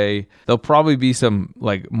Clay. There'll probably be some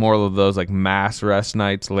like more of those like mass rest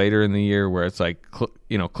nights later in the year where it's like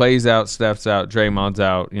Clay's out, Steph's out, Draymond's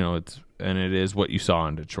out. It is what you saw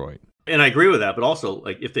in Detroit. And I agree with that, but also,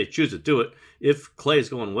 like, if they choose to do it, if Clay is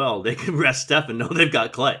going well, they can rest Steph and know they've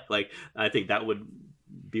got Clay. Like, I think that would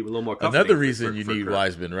be a little more comforting. Another reason you need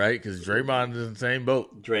Wiseman, right? Because Draymond is in the same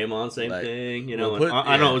boat. Draymond, same thing. I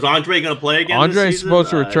don't know. Is Andre going to play again? Andre's supposed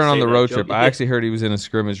to return on the road trip. I actually heard he was in a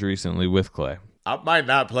scrimmage recently with Clay. I might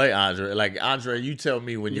not play Andre. Like, Andre, you tell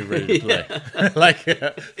me when you're ready to play.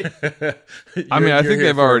 I think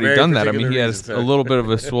they've already done that. I mean, he has a little bit of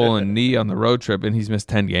a swollen knee on the road trip, and he's missed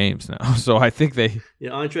 10 games now. So I think they... Yeah,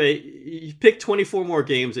 Andre, you pick 24 more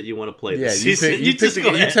games that you want to play this season. You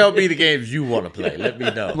tell me the games you want to play. Let me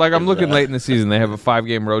know. Like, I'm looking late in the season. They have a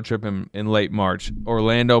 5-game road trip in late March.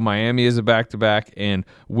 Orlando, Miami is a back-to-back, and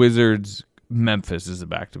Wizards, Memphis is a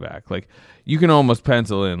back-to-back. Like, you can almost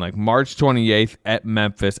pencil in like March 28th at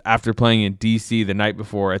Memphis after playing in DC the night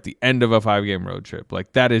before at the end of a 5-game road trip.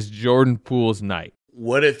 Like, that is Jordan Poole's night.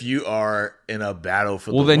 What if you are in a battle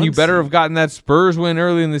for well, then you better have gotten that Spurs win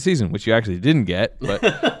early in the season, which you actually didn't get. But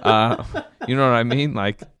you know what I mean?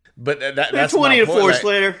 Like, but that's 20-4,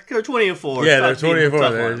 Slater. They're 20-4. Yeah, they're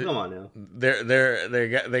 20-4. Come on now.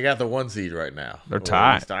 They got the 1 seed right now. They're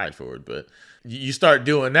tied. Tied for it. But you start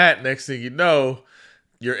doing that, next thing you know,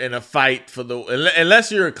 you're in a fight for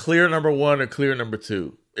unless you're a clear number 1 or clear number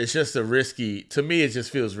 2. It's just to me, it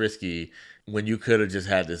just feels risky when you could have just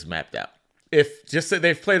had this mapped out. If just say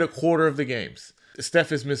they've played a quarter of the games,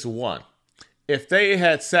 Steph has missed 1. If they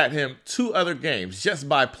had sat him 2 other games just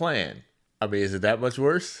by plan, I mean, is it that much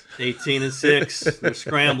worse? 18-6. They're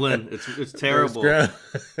scrambling. It's terrible.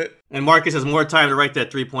 And Marcus has more time to write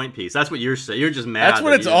that 3-point piece. That's what you're saying. You're just mad. That's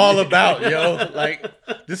what it's all about, yo. Like,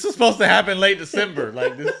 this is supposed to happen late December.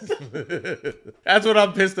 Like, this. That's what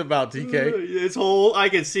I'm pissed about, TK. I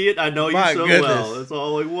can see it. I know you so well. It's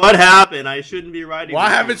all like, what happened? I shouldn't be writing. Why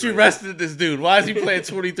haven't you rested this dude? Why is he playing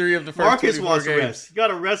 23 of the first Marcus 24 wants games? to rest. You got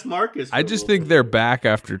to rest Marcus. I just think they're back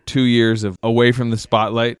after 2 years of away from the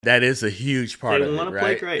spotlight. That is a huge part of it, right? They want to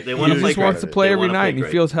play great. They want to play great. He just wants to play every night, and he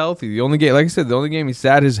feels healthy. The only game, like I said, the only game he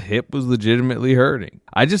sat, his hip was legitimately hurting.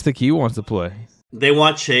 I just think he wants to play. They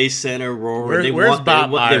want Chase Center, Rory. Where's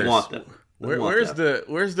Bob Myers? They want them. Where's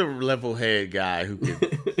the level head guy who can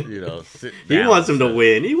sit down? He wants him to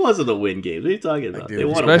win. He wants him to win games. What are you talking about? They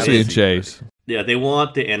want especially in Chase. Yeah, they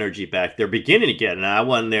want the energy back. They're beginning to get it. And I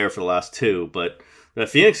wasn't there for the last 2, but the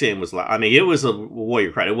Phoenix game was. I mean, it was a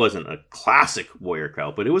Warrior crowd. It wasn't a classic Warrior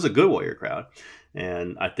crowd, but it was a good Warrior crowd.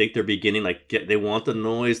 And I think they're beginning they want the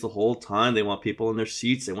noise the whole time. They want people in their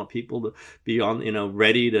seats. They want people to be on,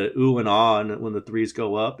 ready to ooh and ah when the threes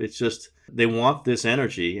go up. It's just they want this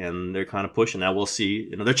energy, and they're kind of pushing. Now we'll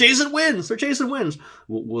see. They're chasing wins.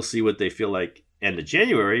 We'll see what they feel like end of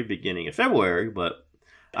January, beginning of February. But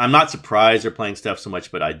I'm not surprised they're playing Steph so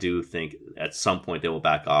much. But I do think at some point they will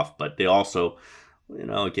back off. But they also.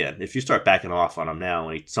 Again, if you start backing off on him now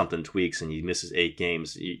and something tweaks and he misses 8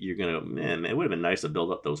 games, you're going to, man, it would have been nice to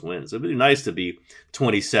build up those wins. It would be nice to be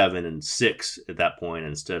 27-6 at that point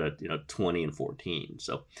instead of, 20-14.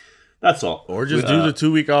 So that's all. Or just do the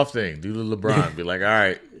 2-week off thing. Do the LeBron. Be like, all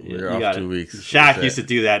right, we're off 2 weeks. Shaq used to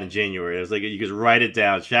do that in January. It was like, you just write it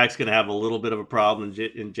down. Shaq's going to have a little bit of a problem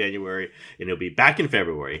in January, and he'll be back in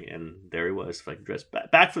February. And there he was, like, dressed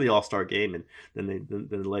back for the All-Star game, and then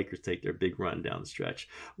the Lakers take their big run down the stretch.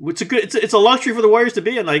 It's a luxury for the Warriors to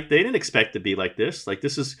be in. Like, they didn't expect to be like this. Like,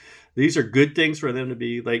 these are good things for them to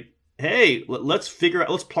be like, hey, let's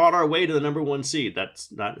plot our way to the number 1 seed.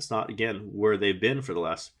 It's not again where they've been for the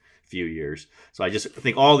last few years. So I just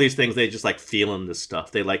think all these things, they just like feeling this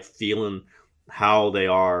stuff. They like feeling how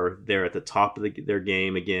they're at the top of their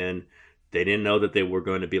game again. They didn't know that they were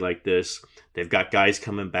going to be like this. They've got guys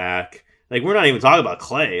coming back. Like, we're not even talking about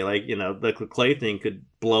Clay. Like, the Clay thing could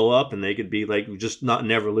blow up and they could be like, just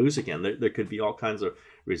never lose again. There could be all kinds of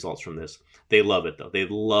results from this. They love it though. They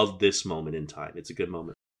love this moment in time. It's a good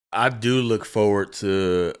moment. I do look forward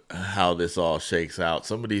to how this all shakes out.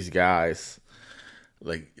 Some of these guys,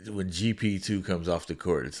 like when GP2 comes off the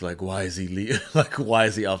court, it's like, why is he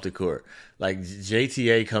off the court? Like,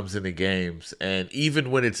 JTA comes into games, and even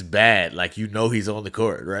when it's bad, like, he's on the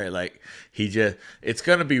court, right? Like, it's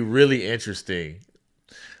going to be really interesting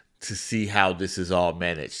to see how this is all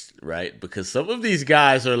managed, right? Because some of these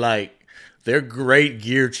guys are like they're great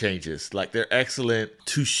gear changes. Like, they're excellent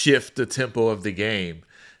to shift the tempo of the game.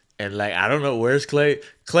 And, like, I don't know, where's Klay?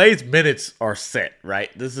 Klay's minutes are set, right?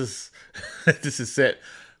 This is set.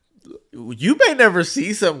 You may never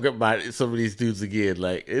see some of these dudes again.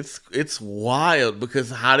 Like, it's wild,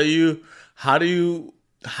 because how do you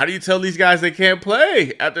tell these guys they can't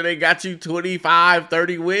play after they got you 25,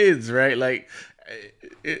 30 wins, right? Like,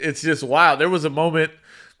 it's just wild. There was a moment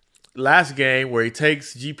last game where he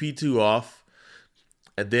takes GP2 off,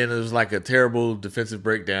 and then it was like a terrible defensive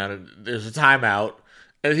breakdown, and there's a timeout,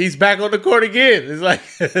 and he's back on the court again. It's like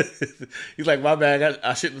he's like, my bad,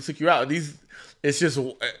 I shouldn't have took you out. And it's just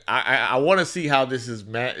I want to see how this is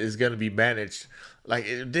going to be managed. Like,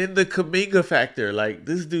 then the Kuminga factor, like,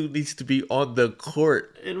 this dude needs to be on the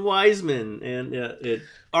court. And Wiseman and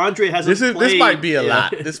Andre hasn't played. This might be a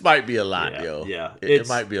lot. This might be a lot, yo. Yeah, it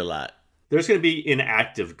might be a lot. There's going to be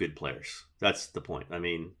inactive good players. That's the point. I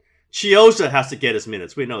mean, Chiosa has to get his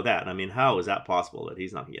minutes. We know that. I mean, how is that possible that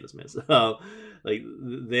he's not going to get his minutes? Like,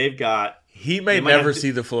 they've got... He may never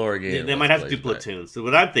see the floor again. They might have to do platoons. So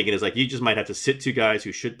what I'm thinking is, like, you just might have to sit two guys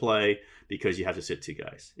who should play because you have to sit two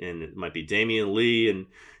guys. And it might be Damian Lee and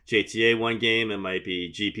JTA one game. It might be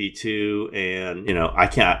GP2 and, I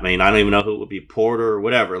don't even know who it would be, Porter or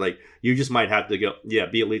whatever. Like, you just might have to go,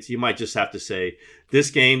 be elites. You might just have to say, this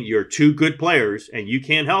game, you're two good players and you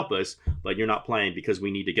can help us, but you're not playing because we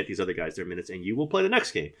need to get these other guys their minutes, and you will play the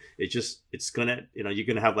next game. It's going to, you're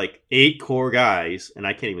going to have like 8 core guys, and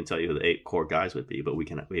I can't even tell you who the 8 core guys would be, but we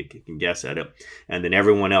can guess at it. And then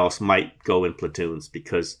everyone else might go in platoons,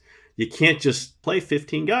 because you can't just play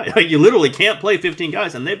 15 guys. You literally can't play 15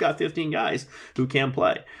 guys, and they've got 15 guys who can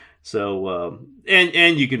play. So,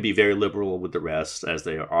 and you can be very liberal with the rest, as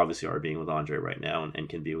they obviously are being with Andre right now, and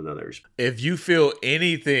can be with others. If you feel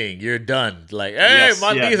anything, you're done. Like, hey,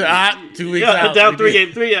 my knees are hot. 2 weeks out. Down 3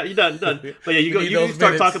 games, you're done. But you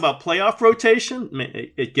start talking about playoff rotation,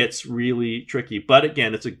 it gets really tricky. But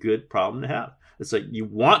again, it's a good problem to have. It's like,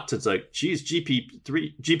 geez,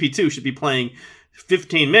 GP2 should be playing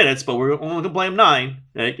 15 minutes, but we're only going to play him 9.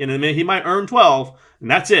 And then he might earn 12,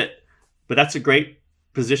 and that's it. But that's a great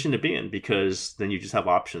position to be in, because then you just have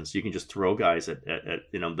options. You can just throw guys at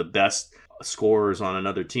the best scorers on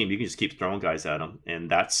another team. You can just keep throwing guys at them,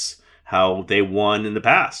 and that's how they won in the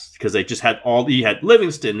past, because they just had you had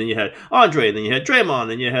Livingston, then you had Andre, then you had Draymond,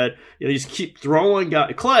 then you had you just keep throwing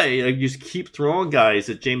guys, Clay. You just keep throwing guys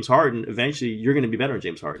at James Harden. Eventually, you're going to be better than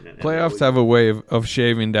James Harden. Playoffs have a way of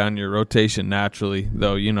shaving down your rotation naturally,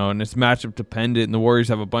 though, and it's matchup dependent. And the Warriors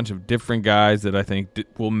have a bunch of different guys that I think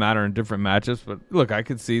will matter in different matchups. But look, I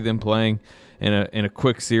could see them playing in a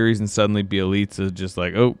quick series and suddenly Bielitsa just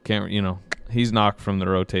like, he's knocked from the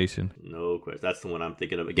rotation. No question. That's the one I'm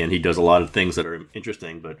thinking of. Again, he does a lot of things that are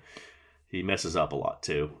interesting, but he messes up a lot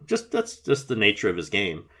too. That's just the nature of his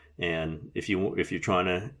game. And if you're trying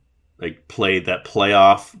to like play that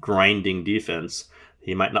playoff grinding defense,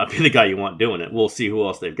 he might not be the guy you want doing it. We'll see who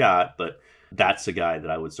else they've got, but that's a guy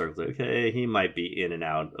that I would start like, okay, he might be in and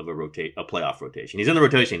out of a playoff rotation. He's in the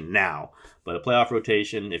rotation now, but a playoff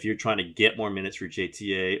rotation, if you're trying to get more minutes for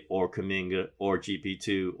JTA or Kuminga or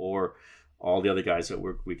GP2 or all the other guys that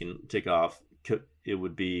we can take off, it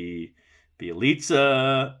would be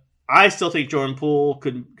Bielitsa. I still think Jordan Poole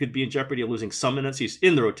could be in jeopardy of losing some minutes. He's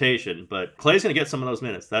in the rotation, but Clay's going to get some of those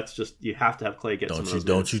minutes. That's just, you have to have Clay get some of those minutes.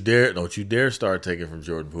 Don't you dare start taking from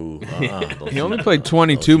Jordan Poole. He only played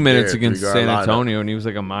 22 minutes against San Antonio, and he was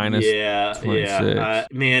like a minus 26.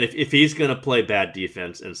 Man, if he's going to play bad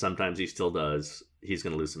defense, and sometimes he still does, he's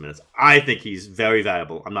going to lose some minutes. I think he's very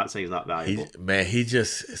valuable. I'm not saying he's not valuable. He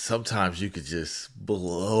just, sometimes you could just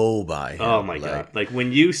blow by him. Oh my God. Like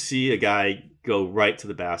when you see a guy go right to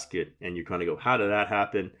the basket and you kind of go, how did that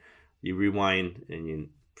happen? You rewind and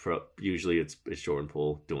usually it's Jordan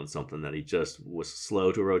Poole doing something that he just was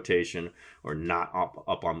slow to rotation or not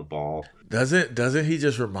up on the ball. Doesn't he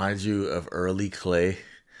just remind you of early Clay?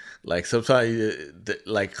 Like sometimes,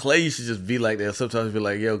 like Clay used to just be like that. Sometimes be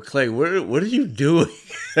like, "Yo, Clay, what are you doing?"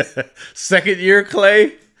 Second year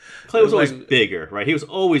Clay. Clay was always bigger, right? He was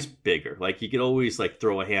always bigger. Like he could always like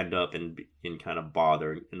throw a hand up and kind of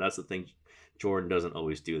bother. And that's the thing. Jordan doesn't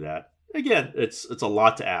always do that. Again, it's a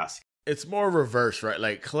lot to ask. It's more reverse, right?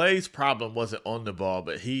 Like Clay's problem wasn't on the ball,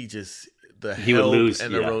 but he would lose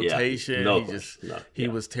and the rotation. Yeah. He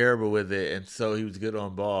was terrible with it, and so he was good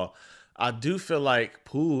on ball. I do feel like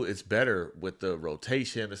Poole is better with the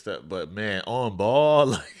rotation and stuff, but man, on ball,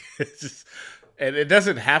 like it's just, and it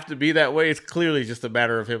doesn't have to be that way. It's clearly just a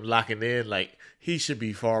matter of him locking in. Like he should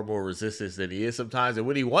be far more resistant than he is sometimes, and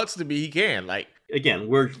when he wants to be, he can. Like again,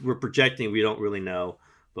 we're projecting, we don't really know,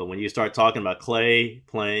 but when you start talking about Clay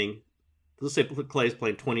playing let's say Clay's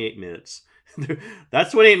playing 28 minutes.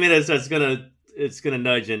 That's 28 minutes. It's gonna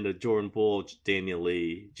nudge into Jordan Poole, Damian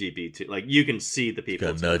Lee, GB2. Like you can see the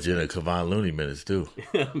people. Got nudge into Kevon Looney minutes too.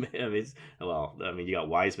 I mean, you got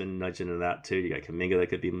Wiseman nudging into that too. You got Kuminga that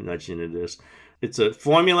could be nudging into this. It's a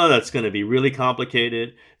formula that's going to be really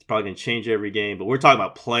complicated. It's probably going to change every game, but we're talking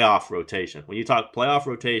about playoff rotation. When you talk playoff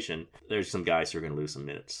rotation, there's some guys who are going to lose some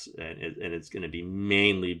minutes, and it's going to be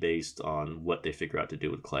mainly based on what they figure out to do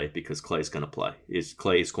with Clay, because Clay's going to play.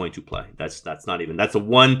 Clay is going to play. That's the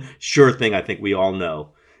one sure thing I think we all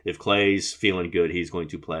know. If Clay's feeling good, he's going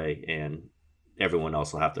to play, and everyone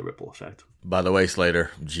else will have the ripple effect. By the way, Slater,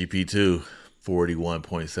 GP2,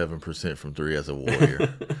 41.7% from three as a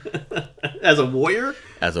Warrior. As a Warrior?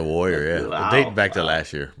 As a Warrior, yeah. Wow. Dating back to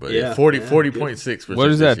last year. But Yeah. 40.6%. What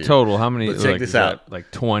is that total? How many? But check like, this is out. that,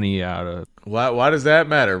 like 20 out of Why does that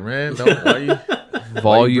matter, man? volume.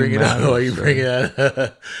 Why you bring it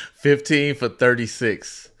out? 15 for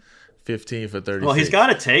 36. 15 for 36. Well, he's got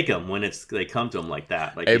to take them when they come to him like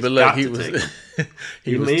that. Like, Hey, he's but look, got he to was take 'em.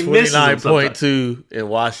 he was He misses them 29.2 in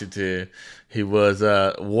Washington. He was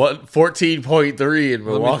 14.3 in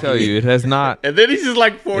Milwaukee. Let me tell you, it has not. And then he's just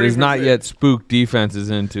like 40%. It has not yet spooked defenses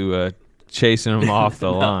into chasing him off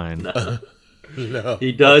the line. No.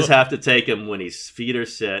 He does have to take him when his feet are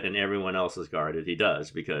set and everyone else is guarded. He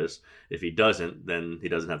does, because if he doesn't, then he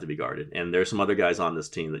doesn't have to be guarded. And there's some other guys on this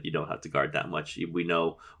team that you don't have to guard that much. We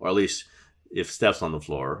know, or at least if Steph's on the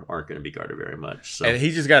floor, aren't going to be guarded very much. So. And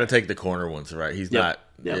he just got to take the corner ones, right? He's not.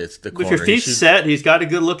 Yep. It's the corner. If your feet's set, he's got a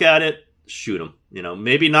good look at it. Shoot him.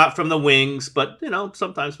 Maybe not from the wings, but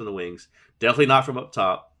sometimes from the wings. Definitely not from up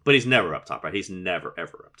top. But he's never up top, right? He's never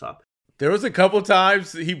ever up top. There was a couple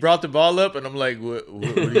times he brought the ball up, and I'm like, "What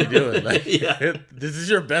are you doing? Like, this is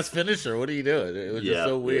your best finisher. What are you doing?" It was just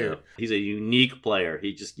so weird. Yeah. He's a unique player.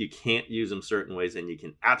 You can't use him certain ways, and you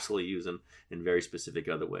can absolutely use him in very specific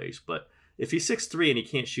other ways. But if he's 6'3" and he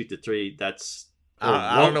can't shoot the three, that's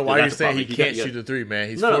I don't know why you're saying he can't shoot the three, man.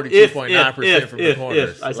 He's 42.9% from the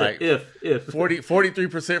corners. I said if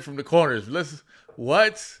 43% from the corners. Let's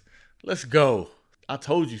go. I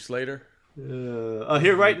told you, Slater.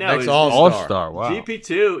 Here right now, next All-Star. Wow.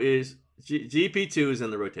 GP2 is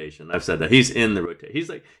in the rotation. I've said that he's in the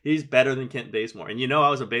rotation. He's better than Kent Bazemore, and I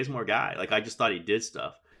was a Bazemore guy. Like I just thought he did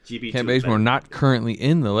stuff. GP2 Kent Bazemore not currently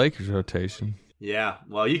in the Lakers rotation. Yeah,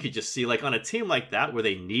 well, you could just see like on a team like that where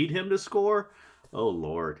they need him to score. Oh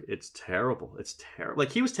Lord, it's terrible. It's terrible.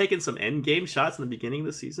 Like he was taking some end game shots in the beginning of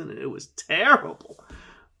the season, and it was terrible.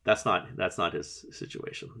 That's not his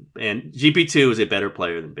situation. And GP2 is a better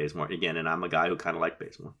player than Bazemore again, and I'm a guy who kind of like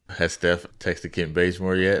Bazemore. Has Steph texted Kent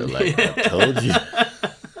Bazemore yet? Like I told you.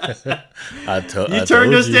 You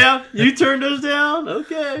turned us down. You turned us down.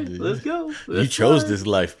 Okay, let's go. You chose this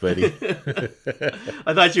life, buddy.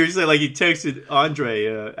 I thought you were saying like he texted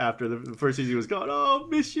Andre after the first season he was gone. Oh,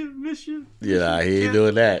 miss you. Yeah, he ain't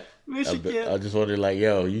doing that. Miss you. I just wondered, like,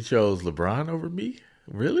 yo, you chose LeBron over me?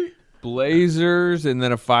 Really? Blazers, and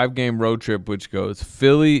then a 5-game road trip, which goes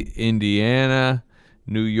Philly, Indiana,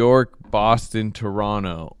 New York, Boston,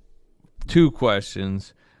 Toronto. 2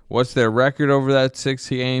 questions. What's their record over that 6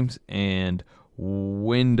 games? And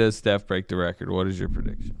when does Steph break the record? What is your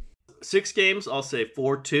prediction? 6 games, I'll say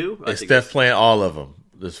 4-2. Is Steph playing all of them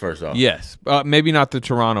this first off? Yes. Maybe not the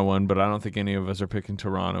Toronto one, but I don't think any of us are picking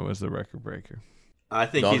Toronto as the record breaker. I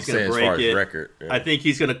think he's going to break it. Record, yeah. I think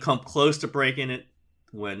he's going to come close to breaking it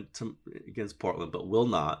against Portland, but will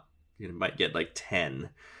not. Might get like 10.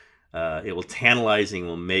 It will tantalizing,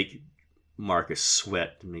 will make Marcus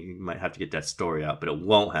sweat. I mean, you might have to get that story out, but it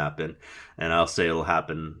won't happen. And I'll say it'll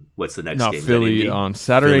happen. What's the next game? Philly on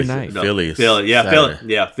Saturday night. No, Philly. Yeah,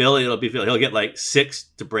 Saturday. Philly. It'll be Philly. He'll get like 6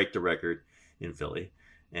 to break the record in Philly.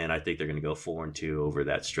 And I think they're going to go 4-2 over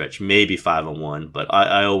that stretch, maybe 5-1. But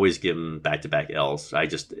I always give them back-to-back L's. I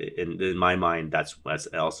just in my mind that's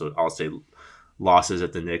L. So I'll say losses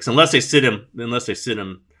at the Knicks, unless they sit him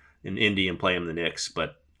in Indy and play him the Knicks.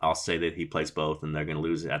 But I'll say that he plays both, and they're going to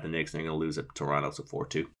lose at the Knicks, and they're going to lose at Toronto, so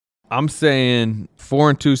 4-2. I'm saying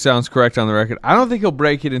 4-2 sounds correct on the record. I don't think he'll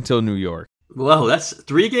break it until New York. Whoa, that's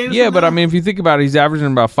 3 games. Yeah, but I mean, if you think about it, he's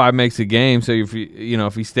averaging about 5 makes a game. So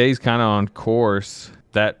if he stays kind of on course,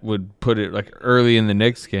 that would put it like early in the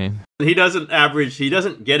Knicks game. He doesn't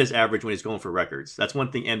get his average when he's going for records. That's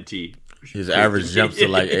one thing MT. His average jumps to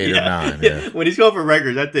like 8 or 9. Yeah. When he's going for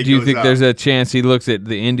records, that thing. Do you goes think up. there's a chance he looks at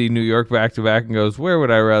the Indy New York back to back and goes, "Where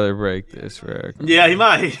would I rather break this record?" Yeah, he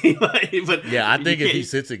might. But yeah, I think if he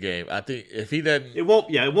sits a game, I think if he doesn't, it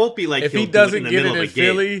won't. Yeah, it won't be like if he doesn't get it in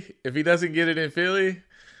Philly. If he doesn't get it in Philly,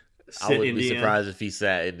 I wouldn't be surprised if he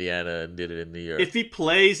sat Indiana and did it in New York. If he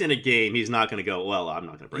plays in a game, he's not going to go, well, I'm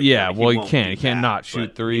not going to break. Yeah, well, he can't. He cannot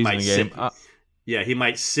shoot threes in a game. Yeah, he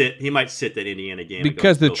might sit that Indiana game.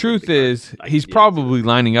 Because the truth is, he's probably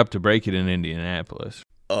lining up to break it in Indianapolis.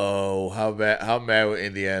 Oh, how mad would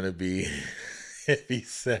Indiana be if he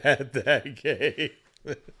sat that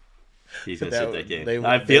game? He's gonna sit that game.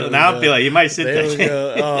 I feel like he might sit that game.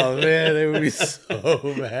 Oh man, they would be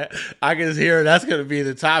so mad. I can just hear that's gonna be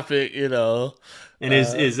the topic, you know. And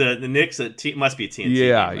is the Knicks must be TNT?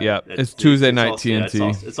 Yeah, game, yeah. It's Tuesday night TNT.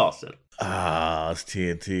 Yeah, it's all set. It's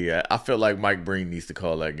TNT. I feel like Mike Breen needs to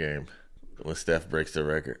call that game when Steph breaks the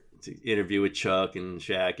record. Interview with Chuck and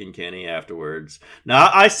Shaq and Kenny afterwards.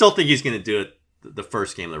 Now, I still think he's going to do it the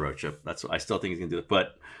first game of the road trip. I still think he's going to do it.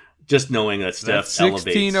 But just knowing that Steph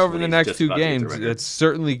 16 over the next two games, it's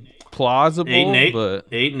certainly plausible. 8-8,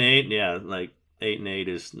 but 8-8, yeah, like 8-8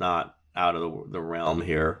 is not out of the realm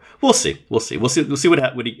here. We'll see what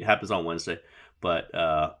happens on Wednesday. But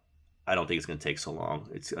I don't think it's going to take so long.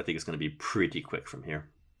 I think it's going to be pretty quick from here.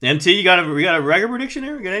 MT, we got a record prediction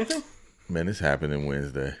here? You got anything? Man, it's happening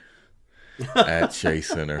Wednesday at Chase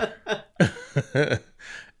Center.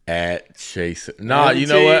 At Chase. No, you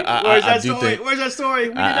know what? Where's that story?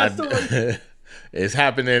 We need that story. It's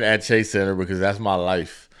happening at Chase Center because that's my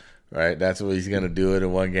life, right? That's what he's gonna do it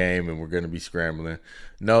in one game, and we're gonna be scrambling.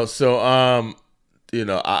 No, so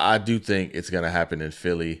I do think it's gonna happen in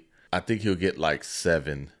Philly. I think he'll get like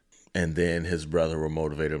 7, and then his brother will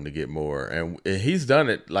motivate him to get more. And he's done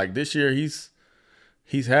it. Like this year, he's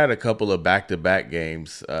had a couple of back-to-back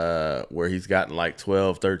games where he's gotten like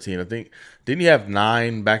 12, 13. I think, didn't he have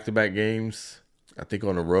 9 back-to-back games? I think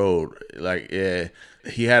on the road. Like, yeah,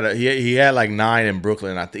 he had like 9 in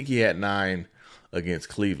Brooklyn. I think he had 9 against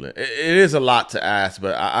Cleveland. It is a lot to ask,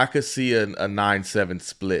 but I could see a 9-7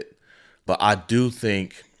 split. But I do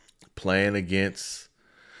think playing against,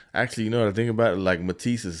 actually, you know what I think about it? Like,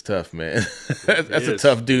 Matisse is tough, man. That's a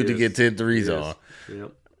tough dude to get 10 threes on.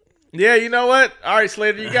 Yep. Yeah, you know what? All right,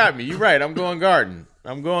 Slater, you got me. You're right. I'm going Garden.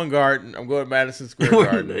 I'm going Madison Square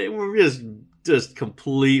Garden. We're just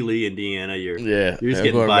completely Indiana. You're just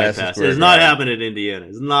getting bypassed. It's not happening at Indiana.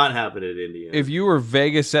 It's not happening at Indiana. If you were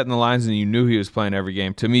Vegas setting the lines and you knew he was playing every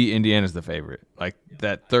game, to me, Indiana's the favorite. Like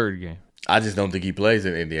that third game. I just don't think he plays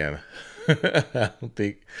in Indiana. I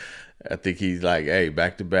think he's like, hey,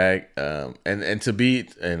 back to back. And to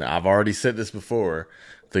beat, and I've already said this before,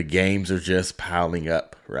 the games are just piling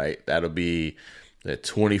up, right? That'll be at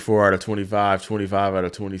 24 out of 25, 25 out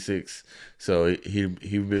of 26. So he's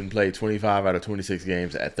been played 25 out of 26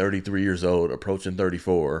 games at 33 years old, approaching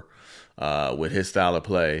 34, with his style of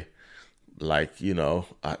play. Like,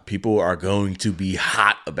 people are going to be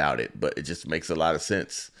hot about it, but it just makes a lot of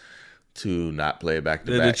sense to not play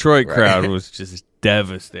back-to-back. The Detroit crowd was just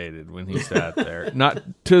devastated when he sat there. Not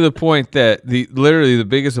to the point that literally the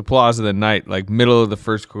biggest applause of the night, like middle of the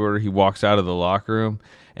first quarter, he walks out of the locker room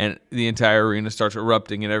and the entire arena starts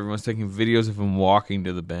erupting and everyone's taking videos of him walking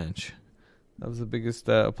to the bench. That was the biggest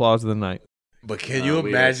applause of the night. But can you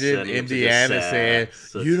imagine Indiana saying,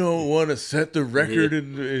 you don't want to set the record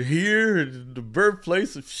in here, in the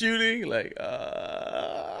birthplace of shooting? Like,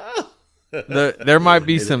 there might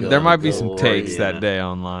be some takes that day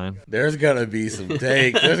online. There's gonna be some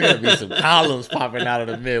takes. There's gonna be some columns popping out of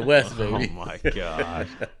the Midwest, baby. Oh my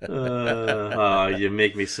gosh! You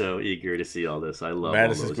make me so eager to see all this. I love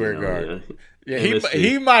Madison Square Garden. Yeah,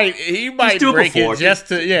 he might break it just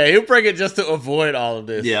to he'll break it just to avoid all of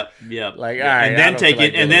this. Yep. Like, all right, and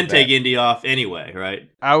then take Indy off anyway, right?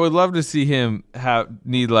 I would love to see him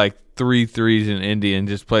need like 3 threes in Indy and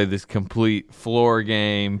just play this complete floor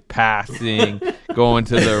game, passing, going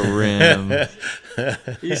to the rim.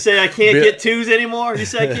 You say I can't get 2s anymore?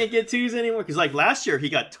 Because like last year he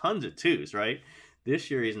got tons of 2s, right?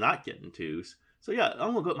 This year he's not getting 2s. So yeah,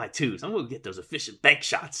 I'm gonna go with my 2s. I'm gonna get those efficient bank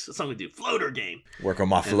shots. That's what I'm gonna do. Floater game. Work on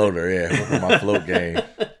my floater, Work on my float game.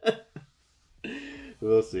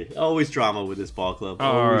 We'll see. Always drama with this ball club.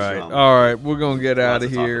 All right. We're gonna get out of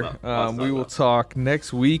here. We will talk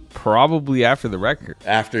next week, probably after the record.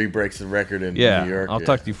 After he breaks the record in New York. I'll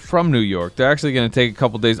talk to you from New York. They're actually gonna take a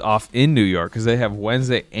couple days off in New York because they have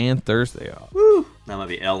Wednesday and Thursday off. Woo! That might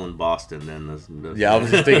be L in Boston then. Yeah, I was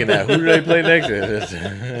just thinking that. Who do they play next?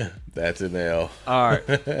 That's an L. All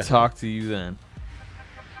right. Talk to you then.